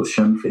negotiate with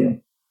Sinn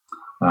Féin.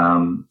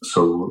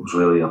 So it was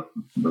really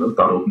that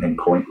opening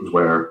point was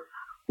where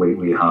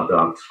we had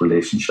that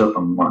relationship,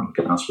 and Martin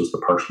McGuinness was the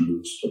person who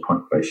was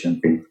appointed by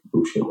Sinn Féin to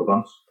negotiate with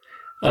us.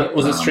 And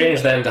was it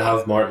strange then to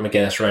have Martin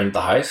McGuinness around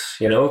the house,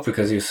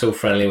 because he was so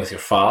friendly with your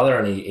father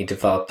and he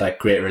developed that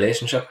great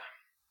relationship?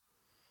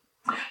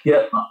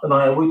 Yeah, and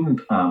I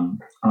wouldn't,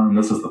 and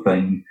this is the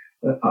thing,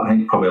 I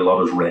think probably a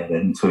lot is read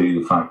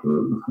into the fact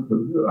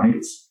that I think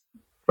it's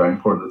very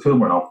important. The two of them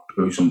were not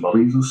bosom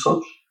buddies as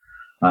such.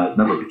 It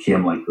never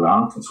became like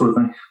that sort of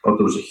thing. But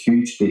there was a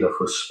huge deal of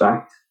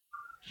respect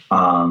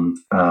and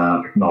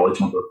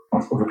acknowledgement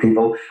of other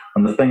people.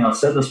 And the thing, I've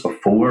said this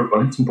before,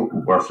 but it's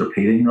worth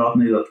repeating,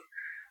 Rodney, that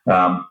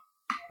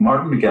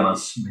Martin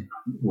McGuinness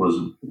was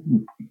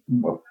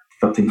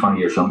 15, 20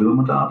 years younger than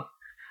my dad.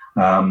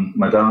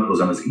 My dad was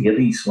in his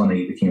 80s when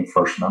he became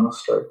First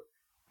Minister.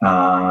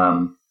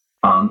 And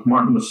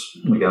Martin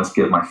McGuinness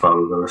gave my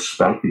father the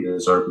respect he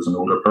deserved as an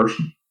older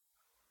person.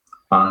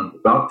 And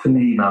that to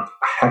me meant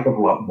a heck of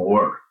a lot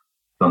more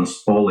than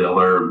all the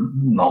other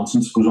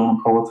nonsense goes on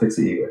in politics.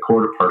 That you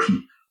accord a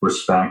person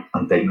respect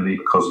and dignity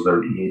because of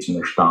their age and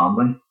their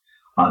standing,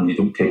 and you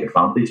don't take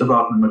advantage of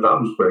that. And my dad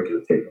was very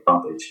good at taking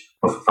advantage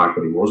of the fact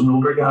that he was an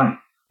older guy,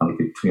 and he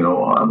could,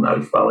 I'm now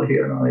a fella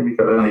here, and he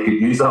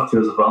could use that to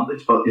his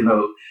advantage. But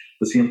at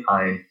the same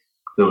time,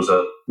 there was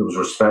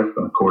respect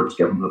and accord was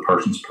given to the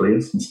person's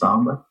place and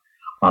standing.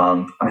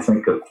 And I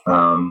think that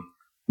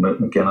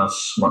Martin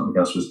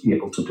McGuinness was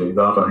able to do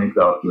that. I think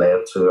that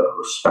led to a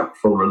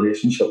respectful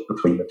relationship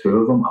between the two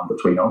of them and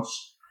between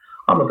us.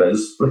 And it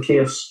is the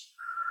case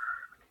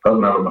that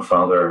whenever my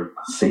father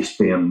ceased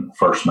being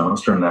First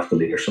Minister and left the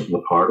leadership of the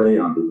party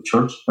and of the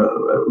church,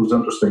 it was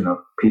interesting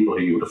that people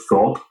who you would have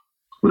thought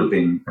would have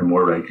been in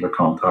more regular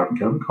contact and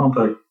kept in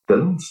contact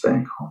didn't stay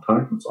in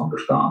contact. It's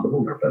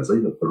understandable, they're busy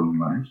with their own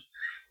lives.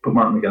 But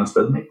Martin McGuinness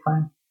did make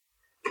time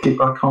to keep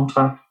that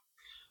contact.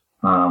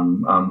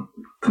 And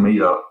to me,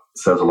 that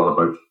says a lot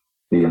about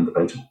the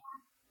individual.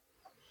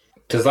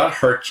 Does that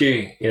hurt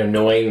you,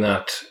 knowing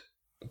that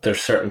there's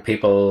certain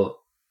people,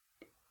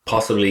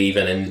 possibly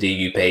even in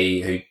the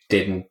DUP, who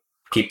didn't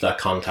keep that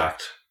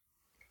contact,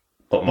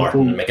 but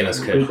Martin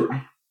McGuinness could?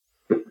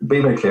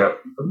 Be very clear,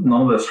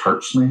 none of this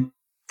hurts me.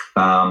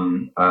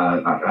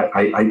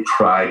 I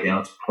try,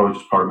 it's probably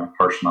just part of my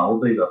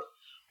personality, that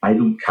I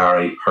don't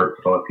carry hurt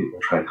that other people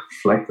try to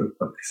inflict it,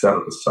 but they set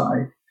it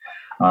aside.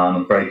 And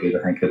I'm very good,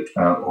 I think, at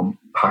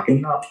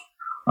unpacking that.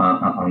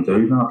 And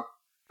doing that.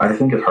 I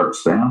think it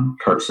hurts them,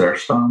 it hurts their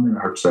standing, it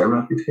hurts their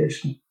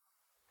reputation.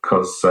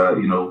 Because,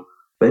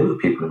 they were the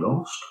people who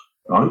lost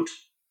out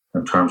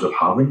in terms of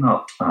having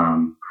that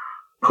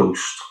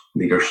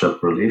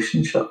post-leadership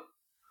relationship,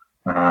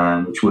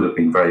 which would have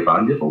been very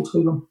valuable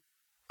to them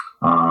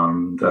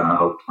and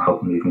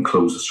help them even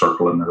close the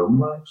circle in their own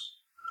lives.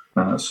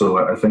 So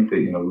I think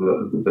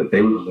that, that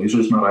they were the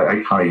losers. Now,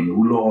 I carry no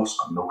loss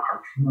and no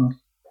hurt from that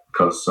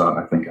because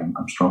I think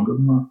I'm stronger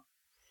than that.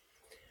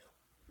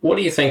 What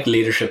do you think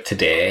leadership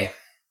today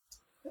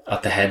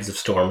at the heads of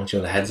Stormont,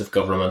 the heads of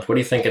government, what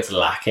do you think it's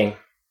lacking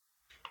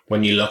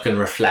when you look and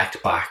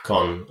reflect back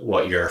on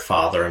what your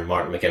father and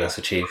Martin McGuinness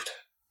achieved?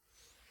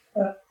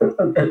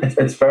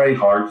 It's very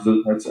hard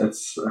to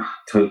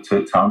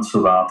answer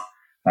that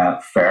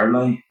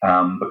fairly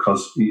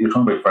because you're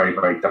talking about very,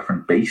 very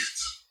different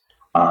beasts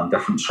and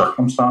different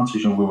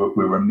circumstances. We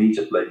were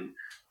immediately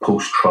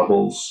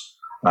post-Troubles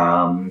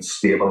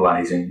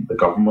stabilising the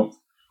government.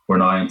 We're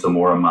now into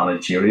more a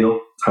managerial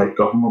type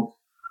government.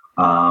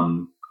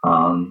 My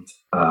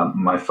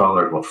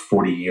father had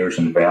 40 years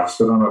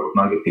invested in it. We've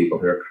now got people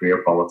who are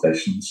career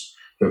politicians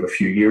who have a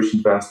few years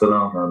invested in it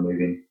and are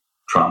moving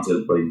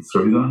transiently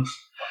through this,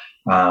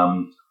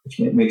 which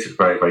makes it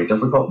very, very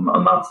difficult.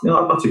 And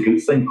that's a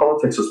good thing.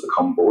 Politics has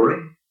become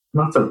boring.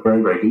 And that's a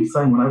very, very good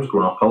thing. When I was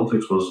growing up,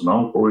 politics was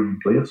not a boring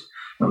place.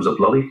 It was a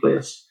bloody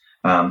place.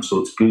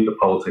 So it's good that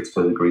politics to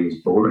a degree is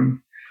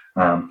boring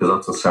because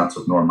that's a sense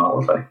of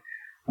normality.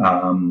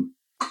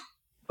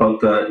 But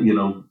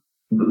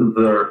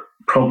there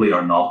probably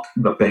are not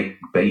the big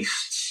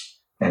beasts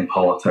in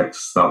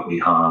politics that we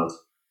had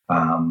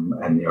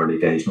in the early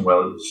days.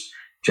 Well, it was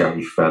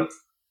Jerry Fitt,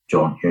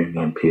 John Hume,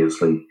 Ian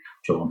Paisley,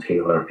 John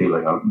Taylor, people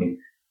like that. I mean,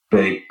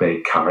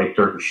 big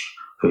characters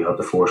who had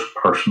the force of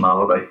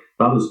personality.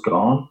 That is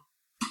gone.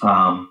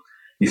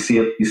 You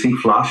see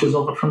flashes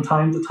of it from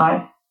time to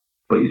time,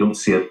 but you don't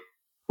see it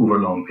over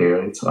long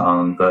periods.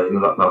 And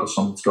that is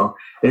something that's gone.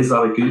 Is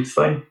that a good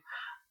thing?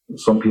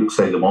 Some people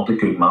say they want a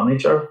good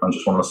manager and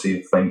just want to see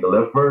the thing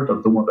delivered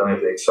and don't want any of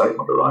the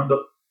excitement around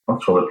it.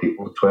 That's for other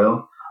people to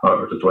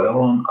dwell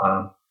on.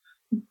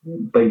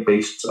 Big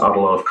beasts add a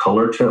lot of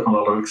colour to it and a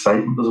lot of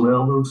excitement as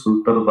well, though, so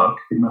a bit of that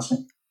could be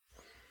missing.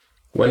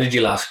 When did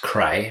you last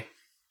cry?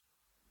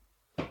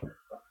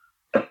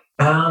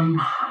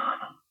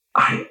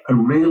 I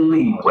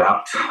really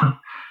wept.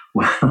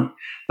 Well,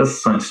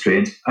 this sounds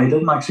strange. I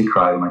didn't actually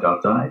cry when my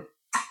dad died,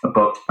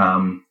 but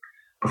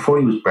before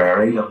he was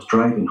buried, I was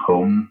driving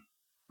home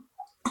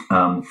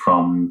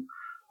from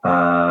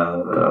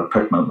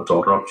picking my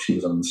daughter up. She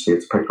was in the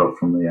States, picked her up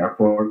from the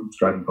airport. I was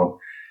driving home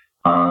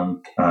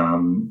and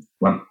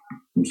was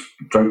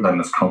driving down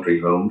this country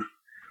road.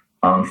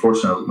 And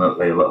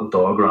unfortunately, a little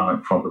dog ran out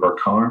in front of our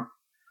car.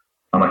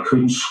 And I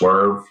couldn't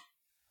swerve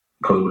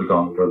because it would have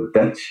gone over the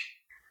ditch.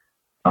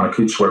 And I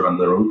couldn't swerve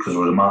into the road because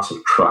there was a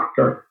massive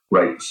tractor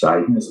right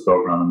beside me as the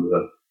dog ran into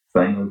the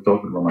thing. And the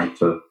dog would run out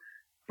to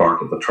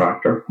bark at the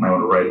tractor, and I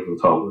went right over the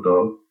top of the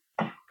dog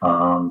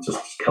and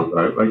just killed it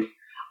outright.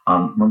 And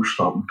I remember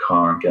stopping the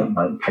car and getting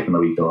out and picking the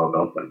wee dog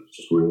up, like it was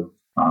just ruined.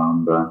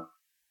 And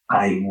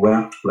I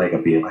wept like a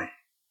baby,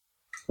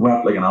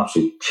 wept like an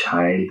absolute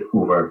child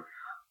over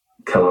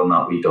killing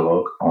that wee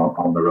dog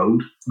on the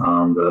road.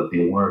 And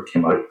the owner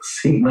came out to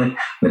see me.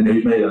 They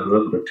knew me a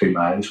little bit 2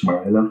 miles from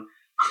where I live.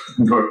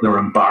 They were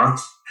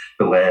embarrassed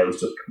the way I was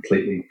just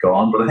completely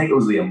gone. But I think it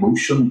was the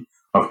emotion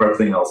of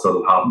everything else that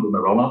had happened in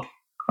the run-up,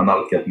 and that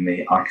had given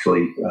me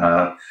actually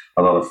a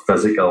lot of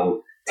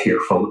physical,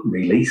 tearful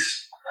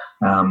release.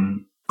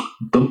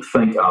 Don't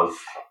think I've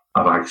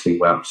actually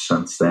wept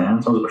since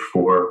then. So it was about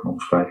 4,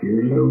 almost 5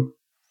 years ago.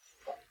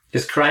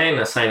 Is crying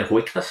a sign of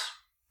weakness?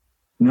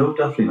 No,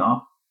 definitely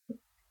not.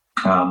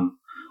 I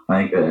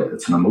think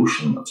it's an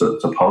emotion. It's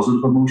a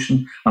positive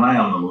emotion, and I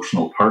am an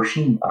emotional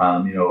person.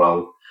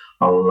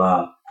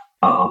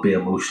 I'll be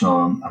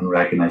emotional and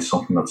recognise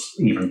something that's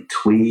even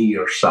twee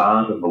or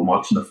sad if I'm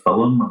watching a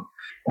film.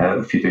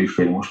 And if you do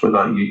feel emotional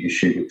about that, you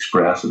should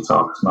express it's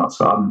not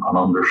sad and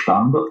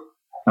understand it.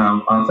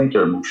 And I think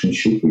your emotions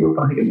should be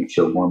open. I think it makes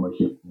you a warmer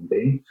human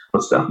being, but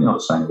it's definitely not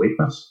a sign of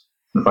weakness.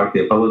 In fact,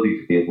 the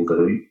ability to be able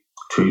to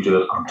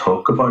do it and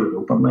talk about it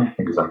openly, I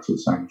think, is actually a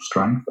sign of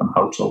strength and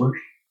helps others.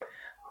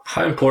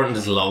 How important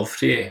is love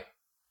to you?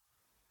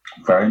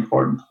 Very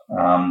important.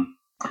 As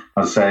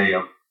I say,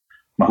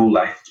 my whole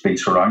life has been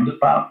surrounded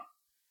by it,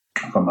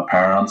 from my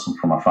parents and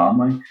from my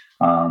family,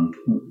 and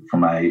from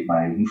my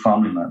own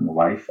family, my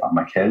wife and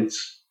my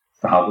kids.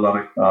 To have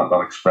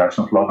that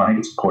expression of love, I think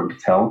it's important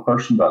to tell a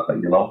person that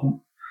you love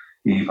them,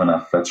 even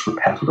if it's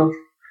repetitive.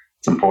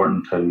 It's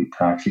important to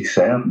actually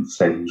say it and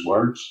say those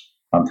words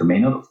and to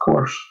mean it, of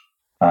course.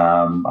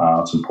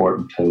 It's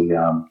important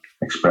to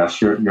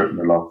express your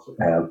love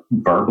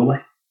verbally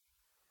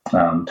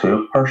to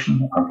a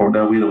person. And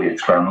we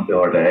experimented the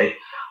other day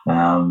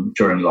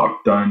during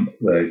lockdown.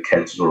 The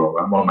kids were all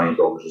around. One of my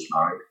daughters is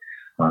married,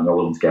 and the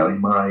other one's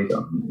getting married,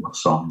 and my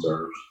sons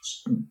are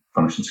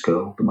finishing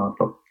school.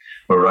 But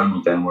we're around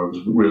with them where it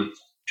was really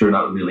during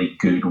that really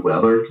good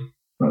weather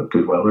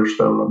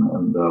spell,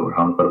 and we're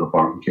having a bit of a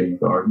barbecue in the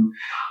garden,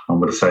 and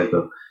we decided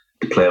to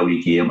play a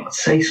wee game and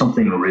say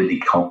something really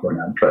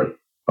complimentary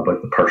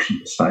about the person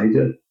beside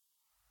you.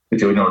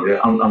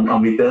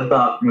 And we did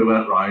that. We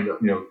went round,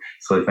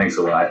 so I think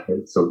so.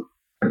 So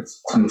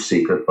it's no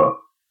secret, but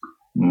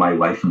my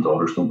wife and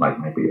daughters don't like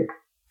my beard,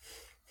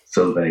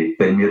 so they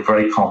made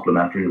very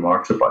complimentary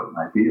remarks about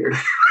my beard.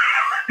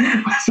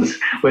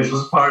 which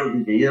was part of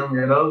the game,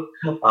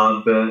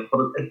 And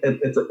but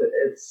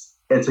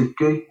it's a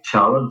good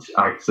challenge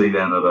actually.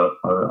 Then at a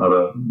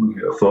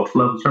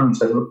thoughtful level, turn and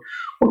say, well,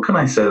 what can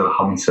I say that I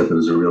haven't said that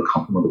is a real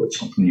compliment about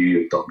something you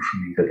have done for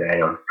me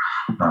today, or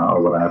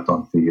what I have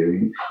done for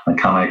you, and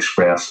can I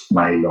express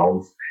my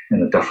love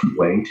in a different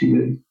way to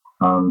you?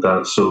 And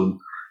so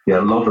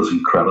love is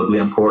incredibly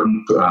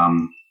important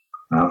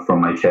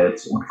from my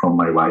kids and from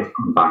my wife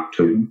and back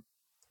to them.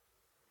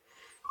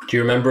 Do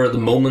you remember the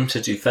moment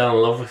that you fell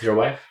in love with your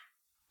wife?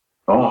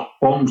 Oh,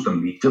 almost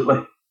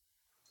immediately.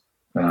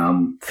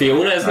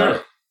 Fiona, isn't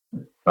it?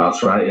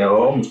 That's right, yeah,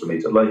 almost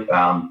immediately.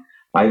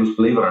 I was,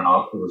 believe it or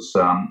not,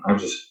 I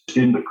was a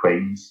student at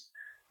Queen's.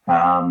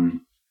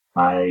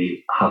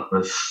 I had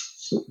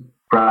this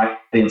Friday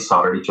and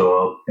Saturday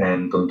job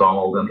in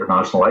Dundonald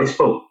International Ice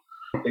Bowl.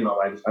 I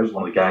was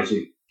one of the guys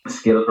who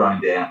skated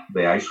around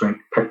the ice rink,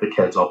 picked the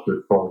kids up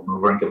to fall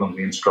over and give them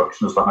the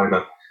instructions as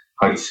to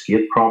how to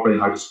skate properly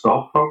and how to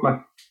stop properly.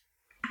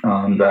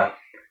 And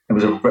it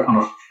was on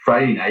a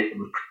Friday night. It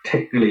was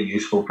particularly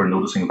useful for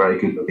noticing very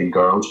good-looking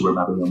girls who were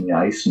maybe on the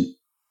ice, and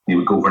you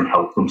would go over and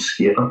help them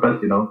skate a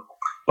bit,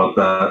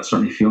 But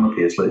certainly Fiona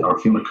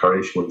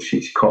Curry,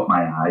 she caught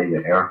my eye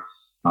there,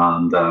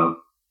 and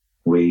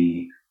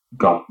we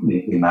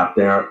met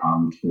there,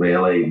 and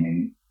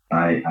really,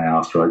 I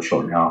asked her out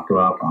shortly after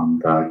that,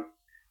 and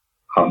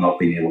have not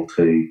been able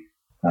to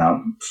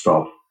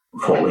stop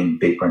falling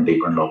deeper and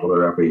deeper in love with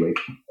her every week.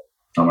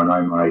 And we're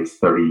now married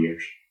 30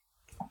 years.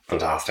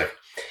 Fantastic.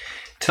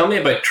 Tell me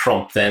about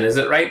Trump then. Is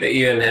it right that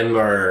you and him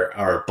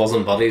are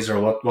bosom buddies, or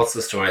what's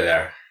the story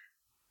there?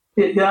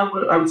 Yeah,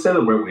 I would say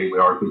that we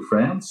are good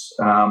friends.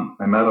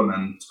 I met him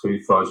in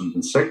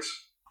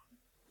 2006.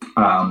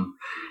 I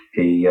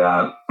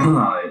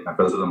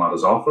visited him at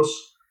his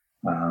office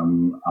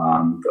and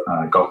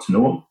got to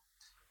know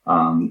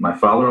him. My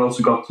father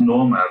also got to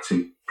know him. I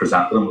actually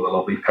presented him with a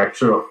lovely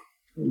picture of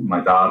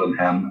my dad and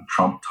him in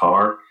Trump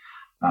Tower,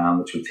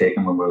 which we'd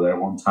taken when we were there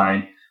one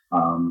time,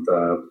 and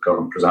got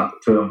him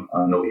presented to him.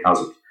 I know he has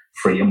it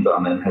framed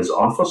and in his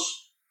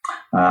office.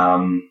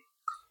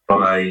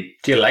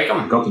 Do you like him?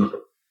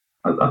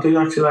 I do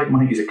actually like him. I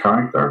think he's a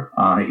character.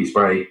 I think he's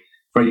very,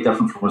 very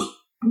different from his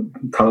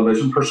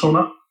television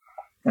persona.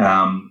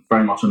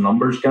 Very much a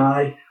numbers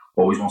guy.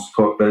 Always wants to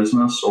talk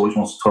business. Always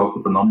wants to talk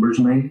what the numbers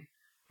mean.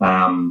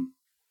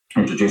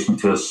 Introduced me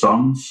to his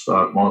sons.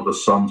 One of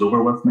his sons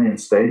over with me and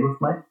stayed with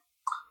me.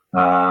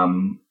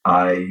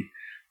 I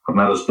have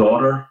met his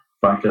daughter,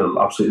 frankly, an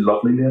absolutely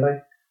lovely lady.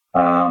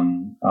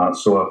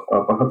 So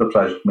I've had the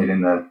pleasure of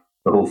meeting the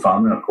whole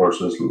family, and of course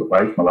his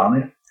wife,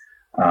 Melania.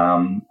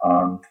 And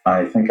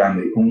I think I'm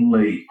the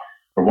only,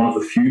 or one of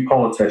the few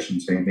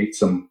politicians who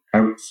meets him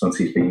since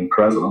he's been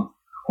president.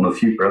 One of the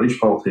few British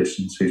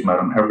politicians who's met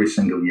him every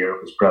single year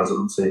of his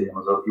presidency and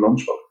was at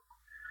lunch with.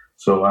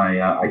 So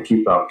I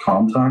keep that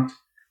contact,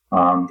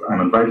 and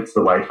I'm invited to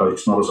the White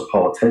House not as a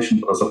politician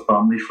but as a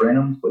family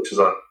friend, which is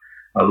a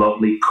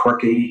lovely,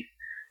 quirky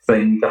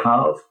thing to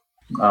have.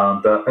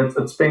 And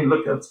it's been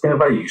a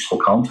very useful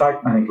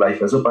contact. I think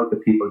life is about the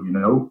people you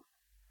know,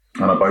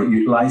 and about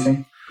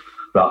utilising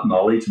that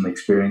knowledge and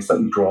experience that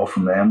you draw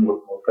from them,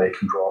 what they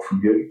can draw from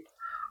you.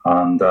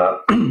 And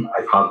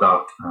I've had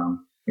that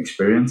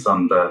experience,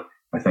 and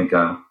I think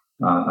I've,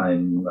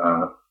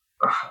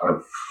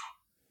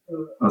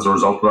 as a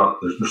result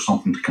of that, there's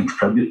something to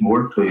contribute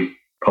more to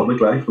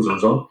public life as a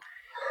result.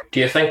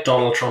 Do you think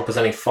Donald Trump has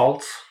any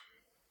faults?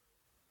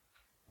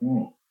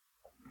 Of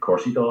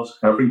course he does.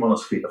 Everyone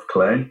is feet of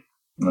clay.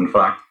 In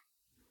fact,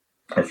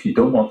 if you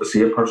don't want to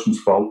see a person's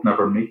fault,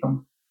 never meet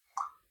them.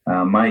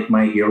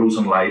 My heroes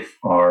in life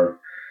are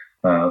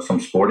some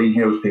sporting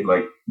heroes, people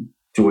like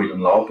Joey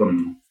Dunlop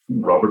and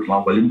Robert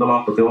William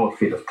Dunlop, but they all have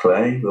feet of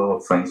clay. They all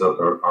have things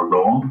that are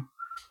wrong,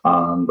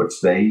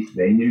 which they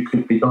knew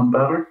could be done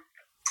better.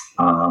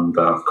 And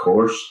of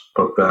course,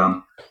 but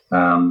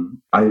I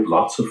have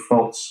lots of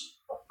faults,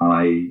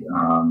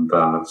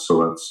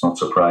 so it's not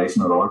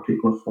surprising that other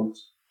people have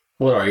faults.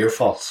 What are your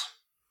faults?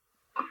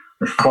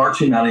 There's far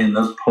too many in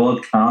this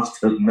podcast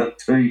to admit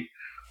to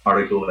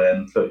or to go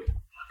into.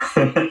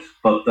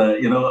 But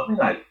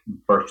I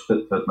first to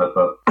admit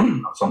that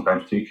I'm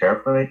sometimes too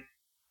carefree.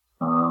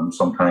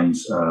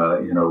 Sometimes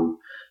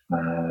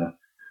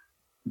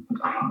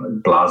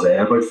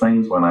blasé about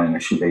things when I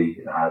should be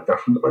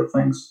different about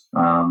things.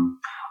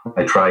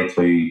 I try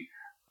to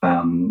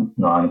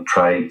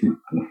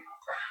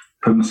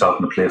put myself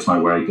in a place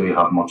now where I do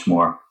have much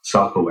more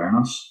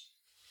self-awareness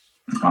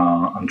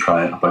and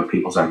try about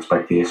people's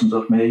expectations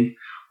of me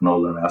and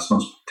all the rest.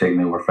 It's taken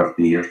me over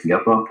 50 years to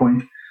get to that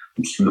point.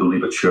 I'm slowly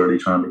but surely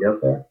trying to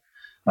get there.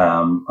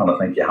 And I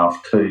think you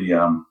have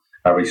to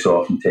every so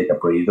often take a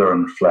breather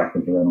and reflect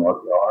on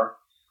what you are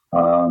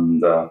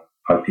and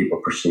how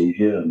people perceive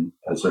you, and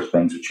is there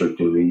things that you're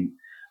doing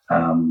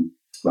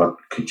that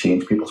could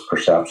change people's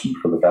perception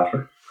for the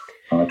better.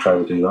 And I try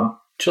to do that.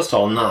 Just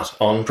on that,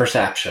 on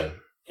perception,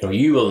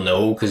 you will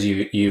know, because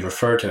you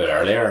referred to it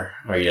earlier,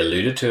 or you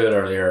alluded to it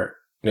earlier,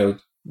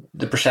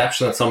 the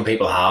perception that some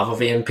people have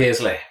of Ian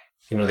Paisley.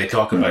 They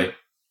talk about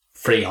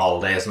free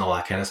holidays and all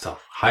that kind of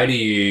stuff. How do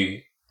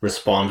you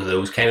respond to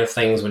those kind of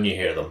things when you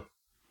hear them?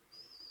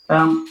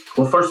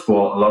 Well, first of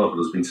all, a lot of it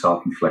has been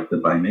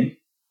self-inflicted by me.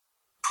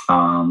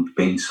 And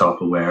being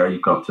self-aware,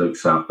 you've got to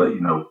accept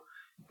that,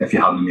 if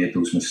you hadn't made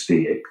those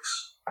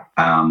mistakes,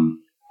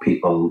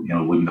 people,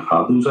 wouldn't have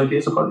had those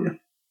ideas about you.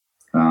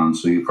 And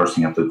so the first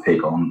thing you have to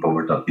take on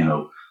board that,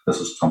 this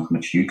is something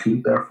that you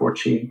could therefore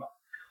achieve.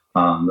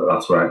 And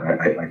that's what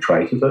I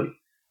try to do,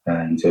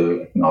 and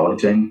to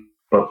acknowledging.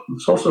 But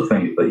it's also a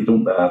thing that you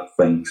don't let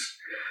things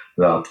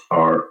that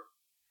are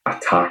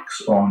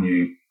attacks on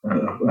you,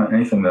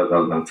 anything that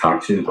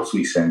attacks you, that's what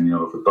we saying,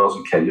 if it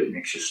doesn't kill you, it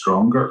makes you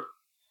stronger.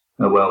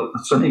 Well,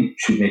 it certainly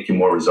should make you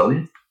more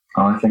resilient.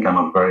 And I think I'm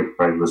a very,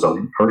 very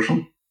resilient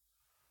person.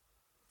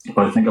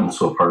 But I think I'm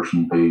also a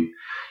person who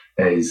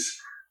is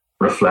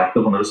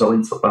reflective on the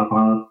resilience that I've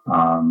had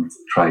and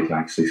try to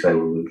actually say,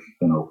 I'm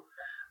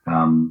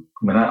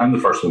the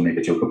first one to make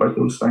a joke about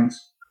those things.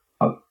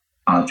 And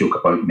a joke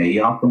about me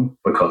at them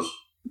because,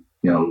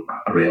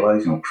 I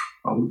realise, that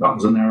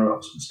was an error, that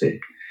was a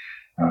mistake.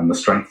 And the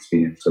strength has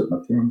been able to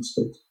admit your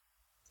mistakes.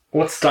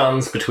 What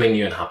stands between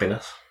you and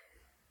happiness?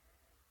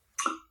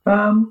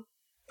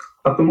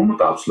 At the moment,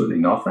 absolutely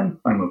nothing.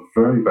 I'm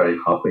very, very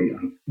happy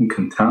and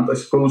content, I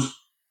suppose.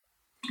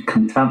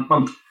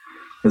 Contentment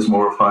is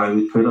more of how I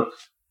would put it,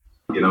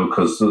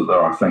 because there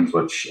are things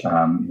which,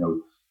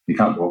 you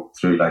can't walk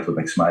through life with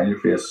a big smile on your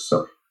face.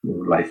 So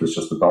life is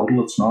just a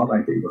bubble. It's not.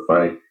 I deal with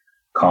very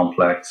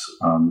complex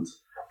and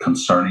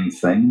concerning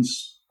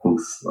things,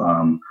 both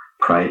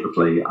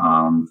privately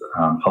and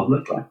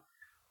publicly.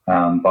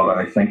 But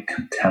I think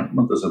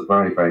contentment is a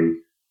very, very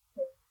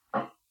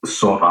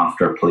sought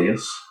after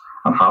place,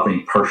 and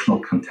having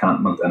personal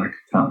contentment, inner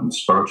contentment,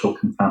 spiritual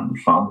contentment,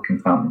 family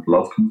contentment,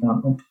 love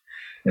contentment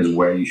is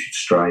where you should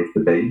strive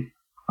to be.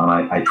 And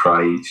I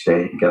try each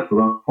day to get to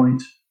that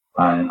point.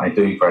 And I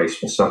do very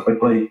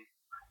specifically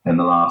in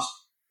the last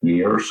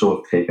year or so,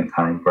 I've taken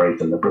time very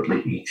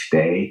deliberately each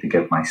day to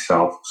give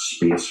myself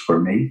space for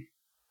me.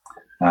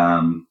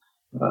 My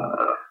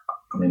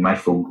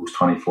phone goes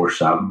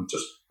 24/7,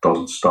 just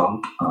doesn't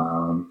stop.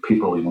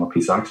 People really want a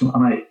piece of action.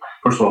 And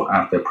first of all, I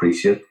have to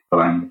appreciate that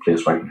I'm in a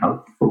place where I can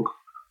help folk.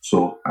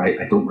 So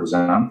I don't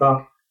resent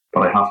that,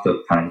 but I have to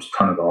at times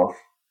turn it off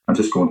and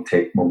just go and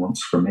take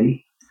moments for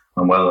me.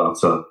 And whether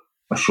that's a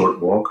short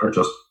walk or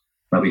just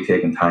maybe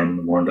taking time in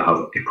the morning to have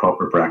a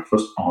proper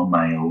breakfast on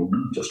my own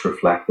and just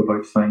reflect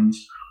about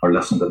things or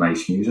listen to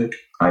nice music,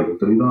 I will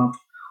do that.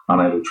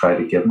 And I will try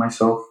to give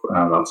myself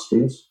that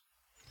space.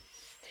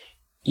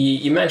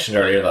 You mentioned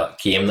earlier that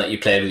game that you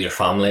played with your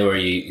family where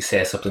you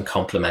say something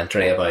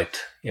complimentary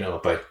about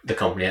the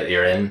company that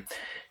you're in.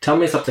 Tell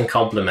me something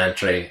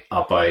complimentary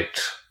about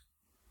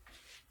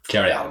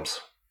Gerry Adams.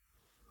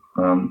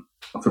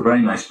 It's a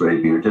very nice grey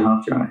beard you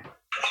have, Gerry.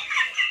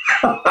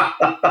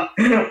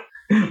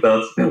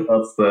 That's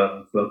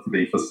to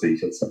be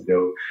facetious, I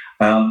know.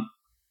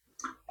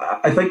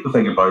 I think the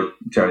thing about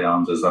Gerry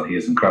Adams is that he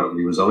is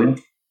incredibly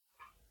resilient,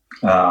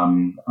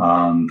 and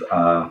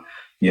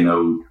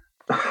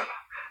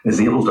is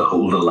able to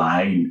hold a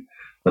line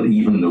that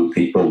even though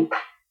people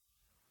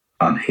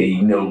and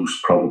he knows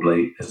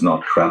probably is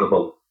not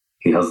credible,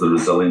 he has the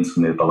resilience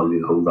and the ability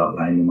to hold that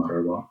line no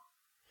matter what.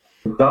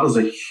 That is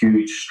a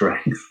huge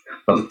strength,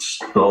 but it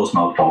does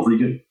not bother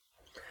you.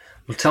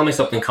 Well, tell me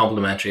something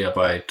complimentary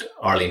about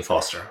Arlene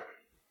Foster.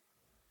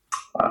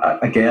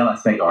 Again, I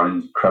think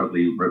Arlene's an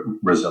incredibly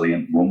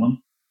resilient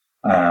woman,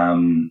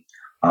 and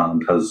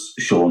has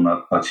shown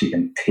that she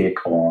can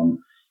take on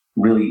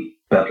really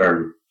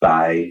bitter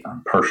bad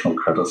and personal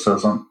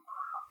criticism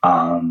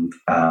and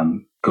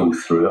go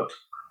through it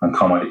and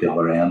come out the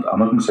other end. I'm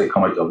not going to say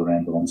come out the other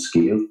end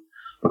unscathed,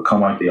 but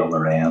come out the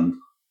other end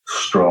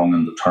strong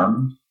and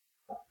determined.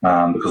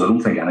 Because I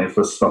don't think any of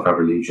this stuff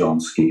ever leaves you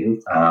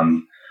unscathed.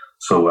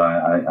 So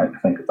I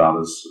think that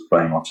is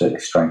very much a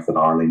strength that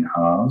Arlene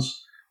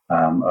has,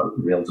 a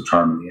real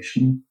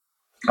determination.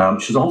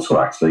 She's also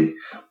actually,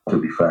 to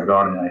be fair to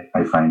Arlene,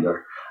 I find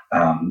her,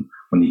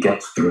 when you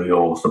get through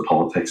all of the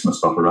politics and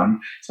stuff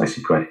around, it's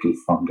actually quite a good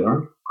fun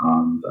girl,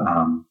 and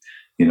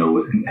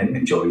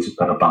enjoys a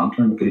bit of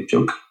banter and a good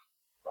joke.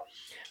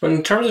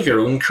 In terms of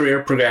your own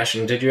career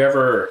progression, did you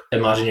ever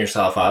imagine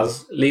yourself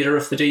as leader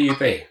of the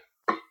DUP?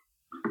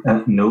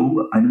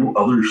 No, I know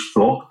others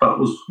thought that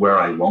was where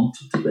I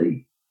wanted to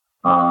be.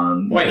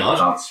 Why not?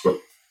 That's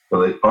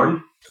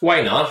pardon?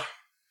 Why not?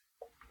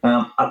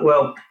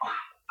 Well,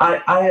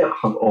 I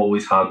have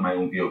always had my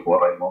own view of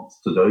what I wanted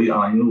to do,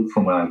 and I know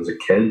from when I was a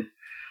kid,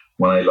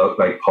 when I looked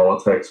like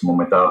politics, and when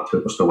my dad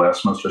took us to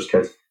Westminster as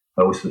kids,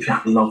 I always said,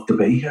 I'd love to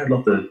be here, I'd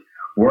love to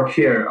work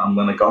here. And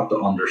when I got to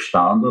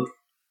understand it,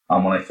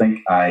 and when I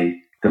think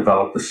I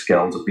developed the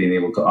skills of being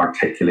able to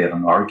articulate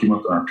an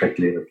argument or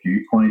articulate a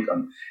viewpoint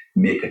and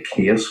make a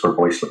case for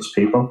voiceless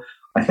people,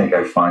 I think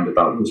I found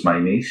that was my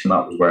niche, and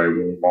that was where I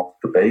really wanted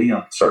to be.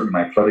 And certainly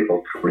my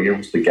political career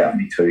was to get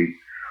me to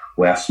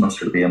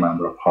Westminster to be a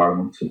member of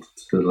Parliament, to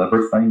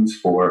deliver things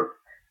for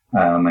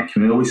my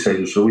community. I always say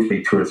there's always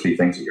been 2 or 3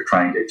 things that you're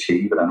trying to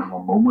achieve at any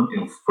one moment,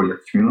 for your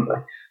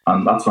community.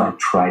 And that's what I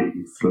try to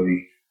do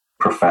through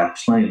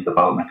professionally and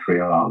develop my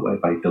career that way,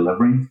 by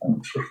delivering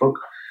things for folk.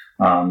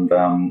 And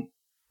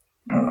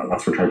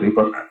that's what I try to do.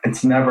 But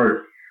it's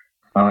never,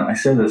 and I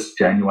say this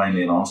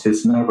genuinely and honestly,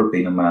 it's never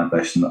been in my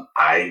ambition that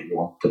I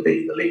want to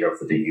be the leader of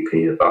the DUP,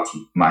 that that's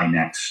my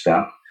next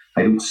step.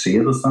 I don't see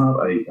it as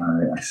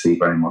that. I see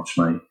very much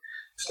my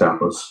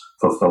step as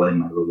fulfilling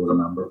my role as a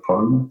member of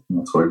Parliament, and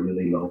that's what I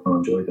really love and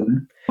enjoy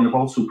doing. And I've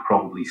also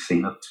probably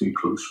seen it too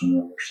close from the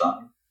other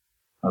side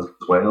as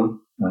well.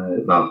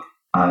 That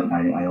I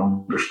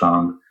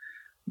understand.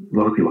 A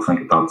lot of people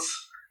think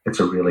it's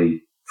a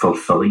really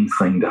fulfilling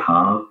thing to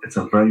have. It's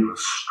a very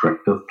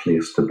restrictive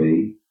place to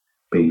be,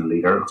 being a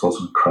leader. It's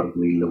also an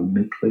incredibly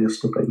lonely place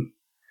to be.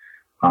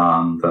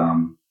 And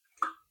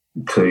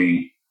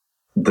to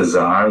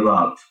desire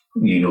that,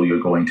 you're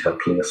going to a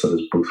place that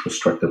is both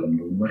restrictive and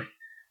lonely.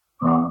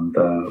 And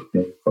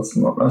that's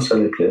not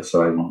necessarily a place that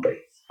I want to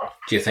be.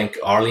 Do you think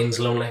Arlene's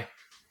lonely?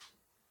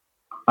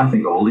 I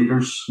think all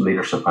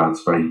leadership at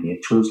its very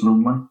nature is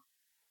lonely,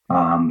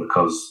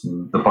 because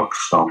the buck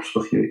stops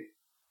with you.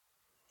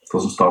 It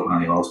doesn't stop with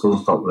anyone else. It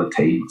doesn't stop with a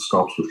team. It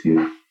stops with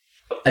you.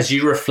 As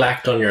you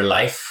reflect on your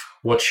life,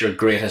 what's your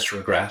greatest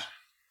regret?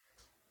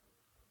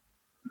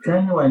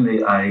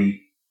 Genuinely,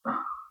 I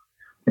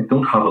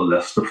don't have a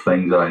list of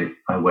things that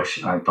I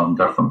wish I'd done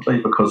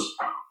differently, because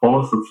all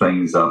of the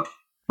things that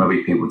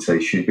maybe people would say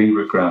should be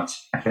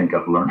regrets, I think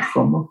I've learned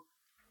from them,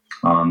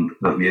 and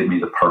they've made me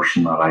the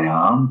person that I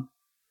am,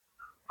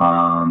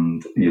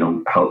 and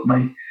helped me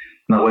in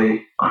that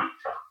way.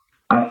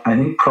 I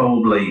think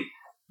probably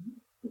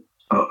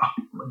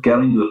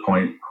getting to the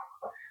point,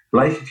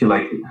 life, if you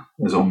like,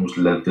 is almost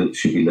lived. It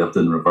should be lived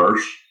in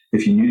reverse.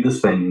 If you knew the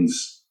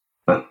things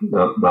that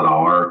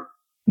are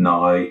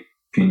now,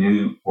 if you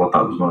knew what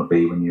that was going to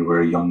be when you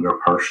were a younger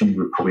person, you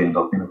would probably end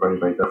up being a very,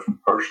 very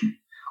different person.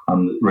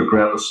 And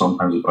regret is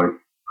sometimes about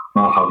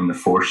not having the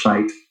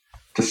foresight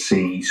to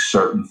see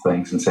certain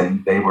things and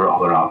saying they were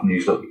other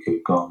avenues that we could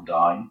have gone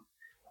down.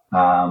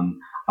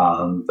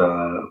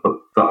 But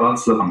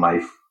that's living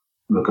life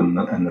looking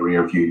in the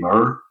rear view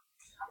mirror.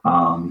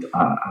 And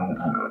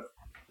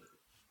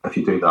if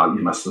you do that,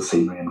 you miss the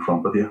scenery in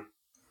front of you.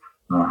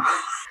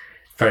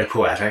 Very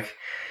poetic.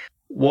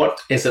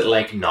 What is it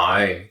like now,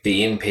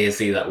 the Ian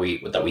Paisley that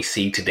we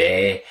see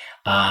today,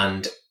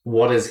 and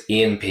what is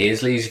Ian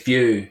Paisley's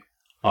view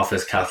of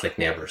his Catholic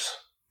neighbours?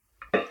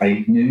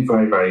 I knew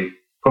very, very,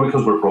 probably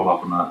because we're brought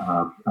up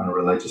in a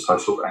religious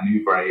household, I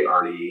knew very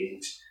early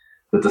age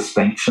the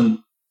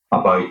distinction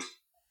about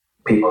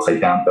people's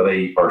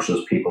identity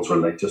versus people's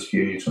religious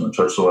views in the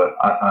church. So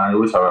I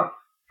always had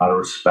a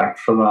respect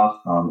for that,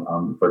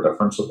 and for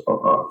difference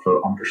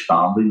for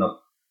understanding that,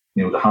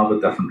 to have a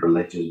different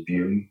religious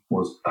view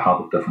was to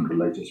have a different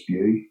religious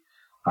view.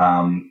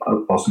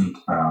 It wasn't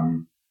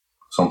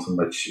something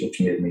which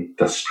made me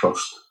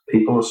distrust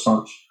people as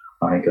such.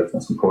 I think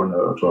it's important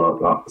to draw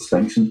that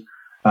distinction.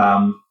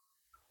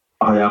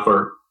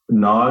 However,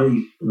 now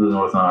the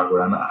Northern Ireland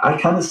we're in, I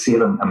kind of see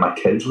it in my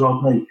kids,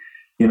 Rodney.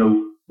 You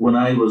know, when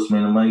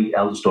my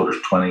eldest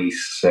daughter's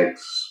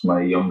 26,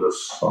 my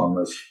youngest son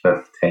is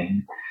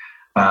 15.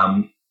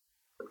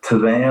 To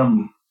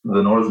them,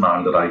 the Northern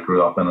Ireland that I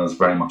grew up in is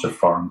very much a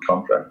foreign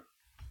country.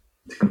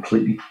 It's a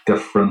completely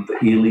different,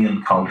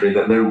 alien country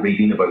that they're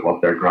reading about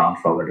what their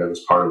grandfather did as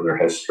part of their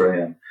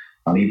history, and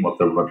even what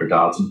their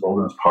dad's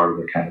involved in as part of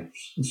their kind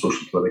of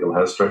social political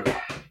history.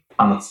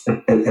 And it's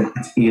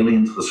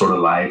alien to the sort of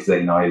lives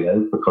they now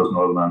live, because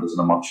Northern Ireland is in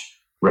a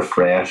much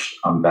refreshed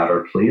and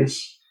better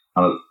place.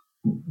 And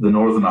the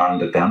Northern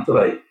Ireland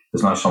identity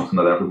is now something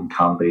that everyone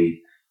can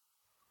be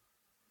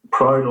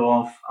proud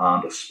of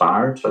and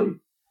aspire to,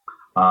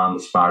 and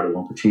aspire to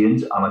want to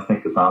change. And I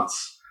think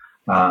that's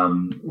a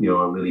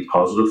really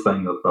positive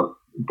thing that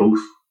both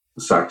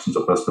sections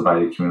of this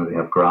divided community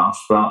have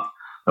grasped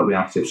that we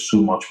actually have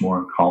so much more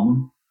in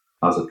common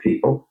as a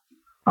people,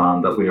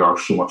 and that we are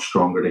so much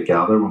stronger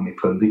together when we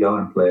pull together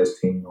and play as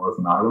Team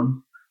Northern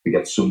Ireland. We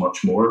get so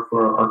much more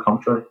for our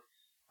country.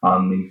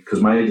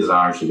 Because my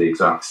desires are the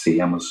exact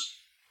same as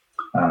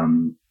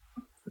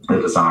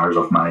the desires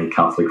of my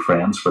Catholic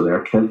friends for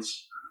their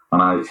kids.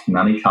 And I have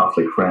many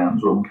Catholic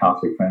friends, Roman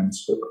Catholic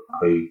friends,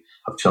 who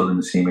have children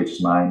the same age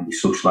as mine. We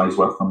socialise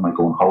with them. I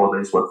go on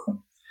holidays with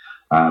them.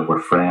 We're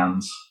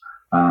friends.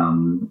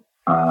 One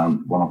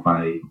of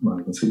my,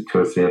 I can say 2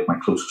 or 3 of my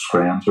closest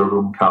friends are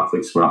Roman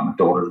Catholics. We're at my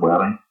daughter's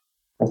wedding.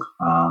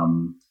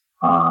 And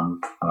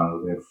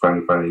we have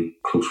very, very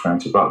close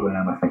friendship that way.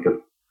 And I think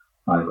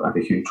I have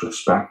a huge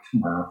respect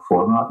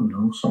for that,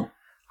 So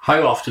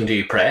how often do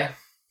you pray?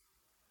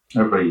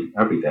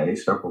 Every day,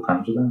 several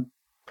times a day.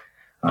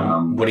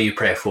 What do you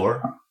pray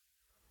for?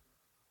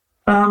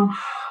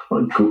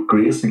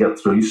 Grace to get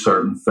through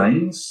certain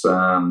things,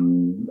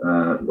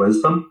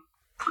 wisdom.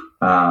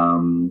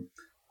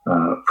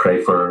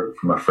 Pray for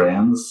my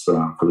friends,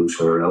 for those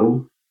who are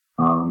ill,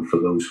 for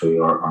those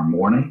who are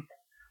mourning.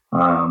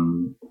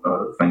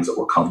 Things that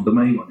will come to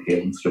me when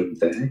healing through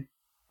the day.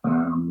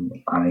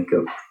 I think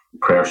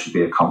prayer should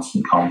be a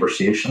constant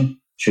conversation.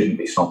 Shouldn't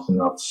be something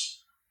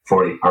that's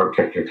for a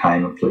particular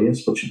time and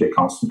place, but should be a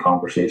constant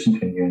conversation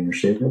between you and your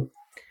Saviour.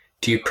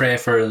 Do you pray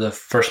for the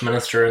First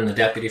Minister and the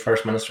Deputy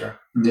First Minister?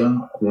 Yeah,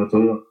 I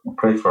do. I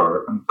pray for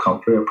our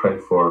country. I pray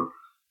for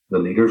the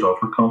leaders of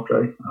our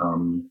country. I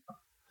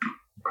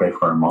pray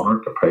for our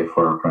monarch. I pray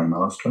for our Prime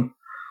Minister.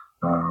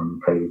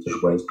 Pray that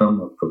there's wisdom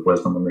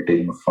when they're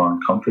dealing with foreign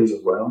countries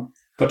as well.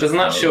 But doesn't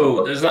that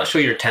show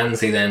your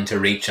tendency then to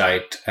reach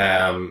out,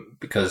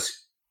 because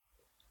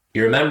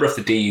you're a member of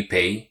the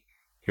DUP,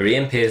 you're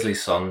Ian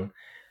Paisley's son,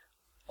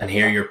 and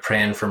here you're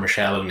praying for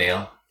Michelle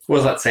O'Neill. What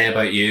does that say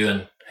about you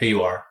and who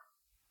you are?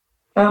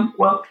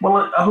 Well,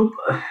 I hope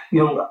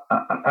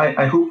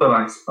I hope that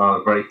at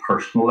a very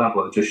personal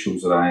level, it just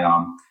shows that I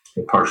am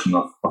a person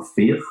of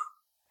faith,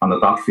 and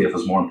that faith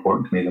is more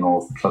important to me than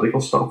all of the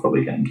political stuff that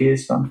we get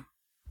engaged in.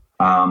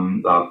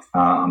 And that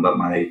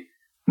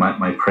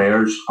my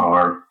prayers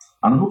are,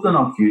 and I hope they're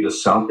not viewed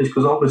as selfish,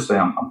 because obviously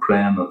I'm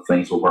praying that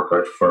things will work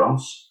out for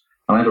us,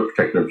 and I have a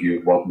particular view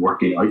of what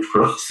working out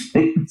for us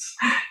means,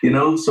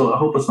 So I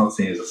hope it's not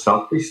seen as a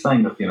selfish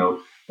thing that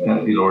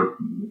Lord,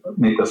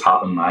 make this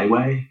happen my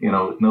way.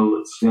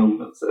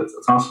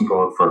 It's asking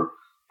God for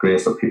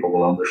grace that people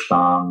will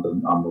understand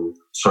and will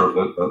serve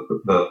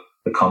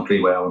the country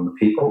well and the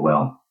people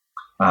well.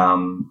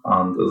 And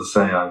as I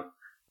say, I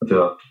do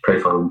that to pray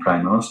for our own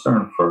Prime Minister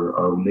and for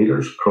our own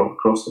leaders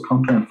across the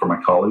country, and for my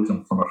colleagues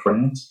and for my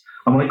friends.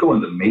 And when I go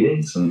into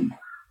meetings and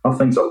have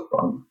things up,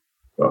 I'm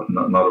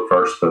not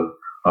averse to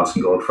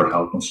asking God for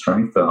help and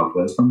strength, to have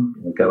wisdom,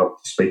 get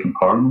up to speak in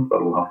Parliament,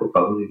 that will have the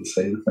ability to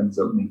say the things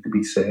that need to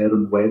be said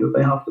in the way that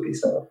they have to be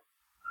said.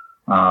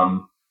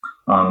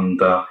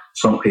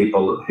 Some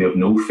people who have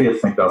no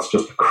faith think that's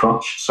just a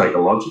crutch,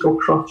 psychological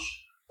crutch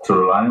to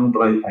rely on,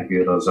 but I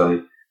view it as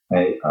that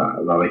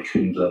I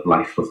couldn't live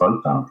life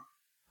without that.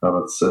 That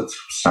it's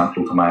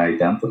central to my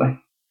identity.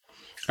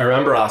 I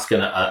remember asking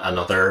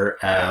another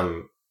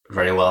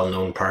very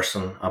well-known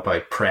person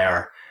about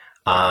prayer,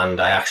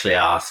 and I actually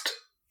asked,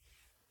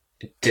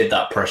 did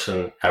that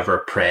person ever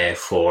pray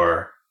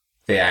for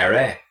the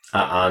IRA?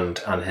 And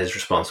his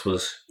response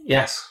was,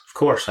 yes, of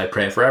course, I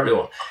pray for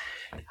everyone.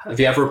 Have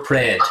you ever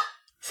prayed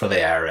for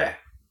the IRA?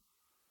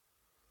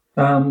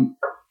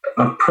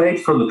 I've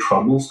prayed for the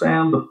Troubles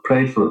then. I've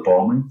prayed for the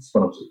bombings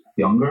when I was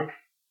younger,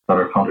 that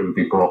our country would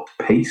be brought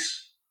to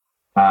peace,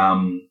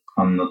 and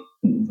that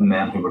the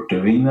men who were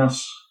doing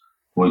this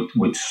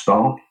would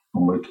stop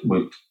and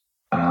would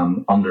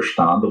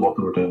understand that what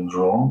they were doing was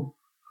wrong.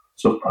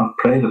 So I've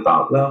prayed at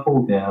that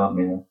level. Yeah, I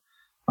mean,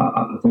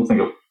 I don't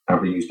think I've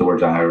ever used the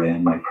word IRA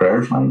in my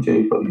prayers, mind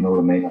you, but you know what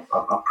I mean.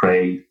 I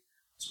prayed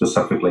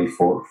specifically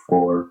for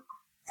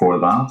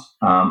that,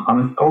 and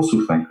I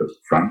also think that,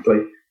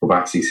 frankly, we've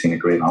actually seen a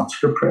great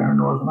answer to prayer in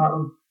Northern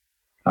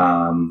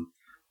Ireland.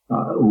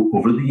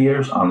 over the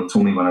years, and it's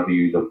only whenever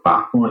you look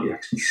back on it you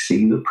actually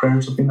see that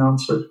prayers have been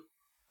answered.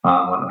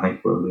 I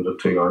think we alluded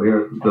to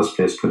earlier, this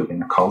place could have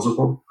been a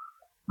Kosovo,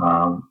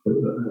 and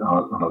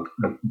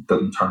it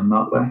didn't turn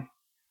that way.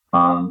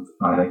 And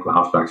I think we'll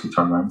have to actually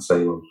turn around and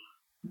say, well,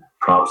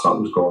 perhaps that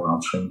was God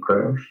answering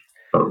prayers,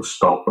 but it was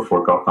stopped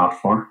before it got that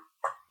far.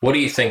 What do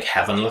you think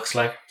heaven looks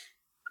like?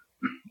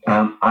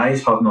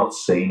 Eyes have not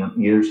seen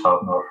and ears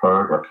have not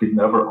heard, or could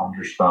never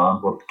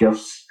understand what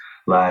gifts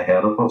lie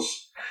ahead of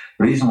us.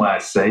 The reason why I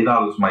say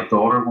that is my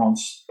daughter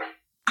once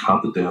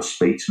had to do a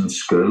speech in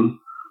school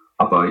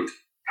about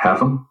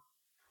heaven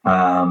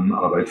and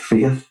about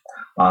faith,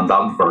 and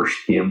that verse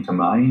came to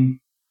mind,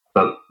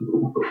 that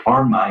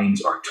our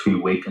minds are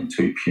too weak and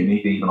too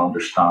puny to even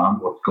understand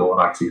what God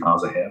actually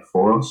has ahead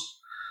for us,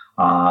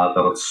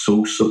 that it's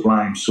so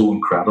sublime, so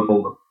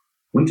incredible that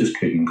we just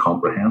couldn't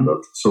comprehend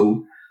it.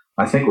 So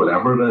I think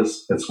whatever it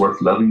is, it's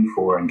worth living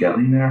for and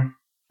getting there.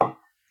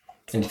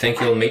 And you think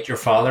you'll meet your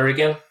father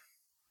again?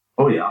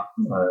 Oh yeah,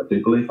 I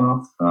do believe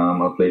that.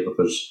 I believe that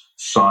there's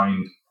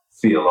sound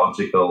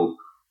theological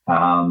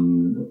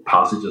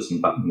passages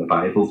in the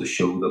Bible to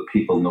show that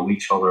people know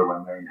each other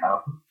when they're in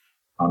heaven,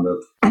 and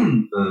that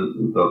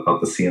that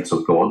the saints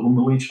of God will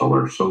know each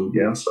other. So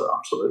yes,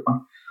 absolutely.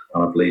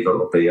 And I believe it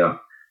will be a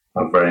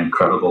very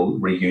incredible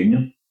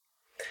reunion.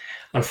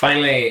 And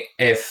finally,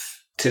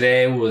 if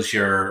today was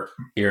your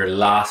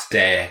last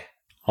day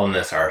on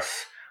this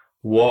earth,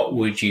 what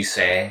would you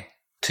say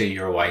to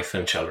your wife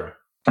and children?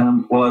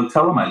 Well, I'll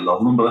tell them I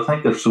love them, but I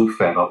think they're so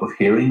fed up of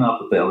hearing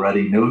that they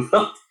already know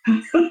that.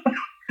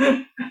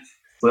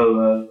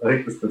 So I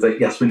think it's like,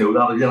 yes, we know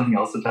that. There's anything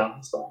else to tell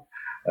us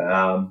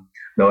that?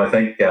 No, I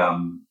think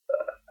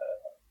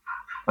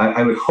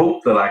I would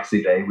hope that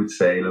actually they would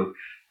say, look,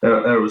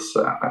 there was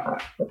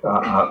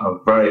a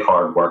very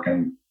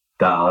hard-working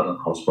dad and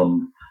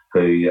husband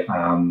who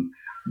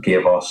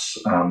gave us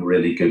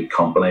really good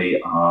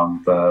company, and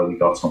we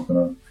got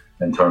something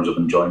in terms of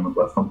enjoyment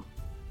with them.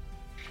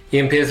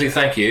 Ian Paisley,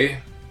 thank you.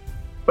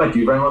 Thank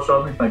you very much,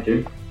 Rodney. Thank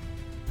you.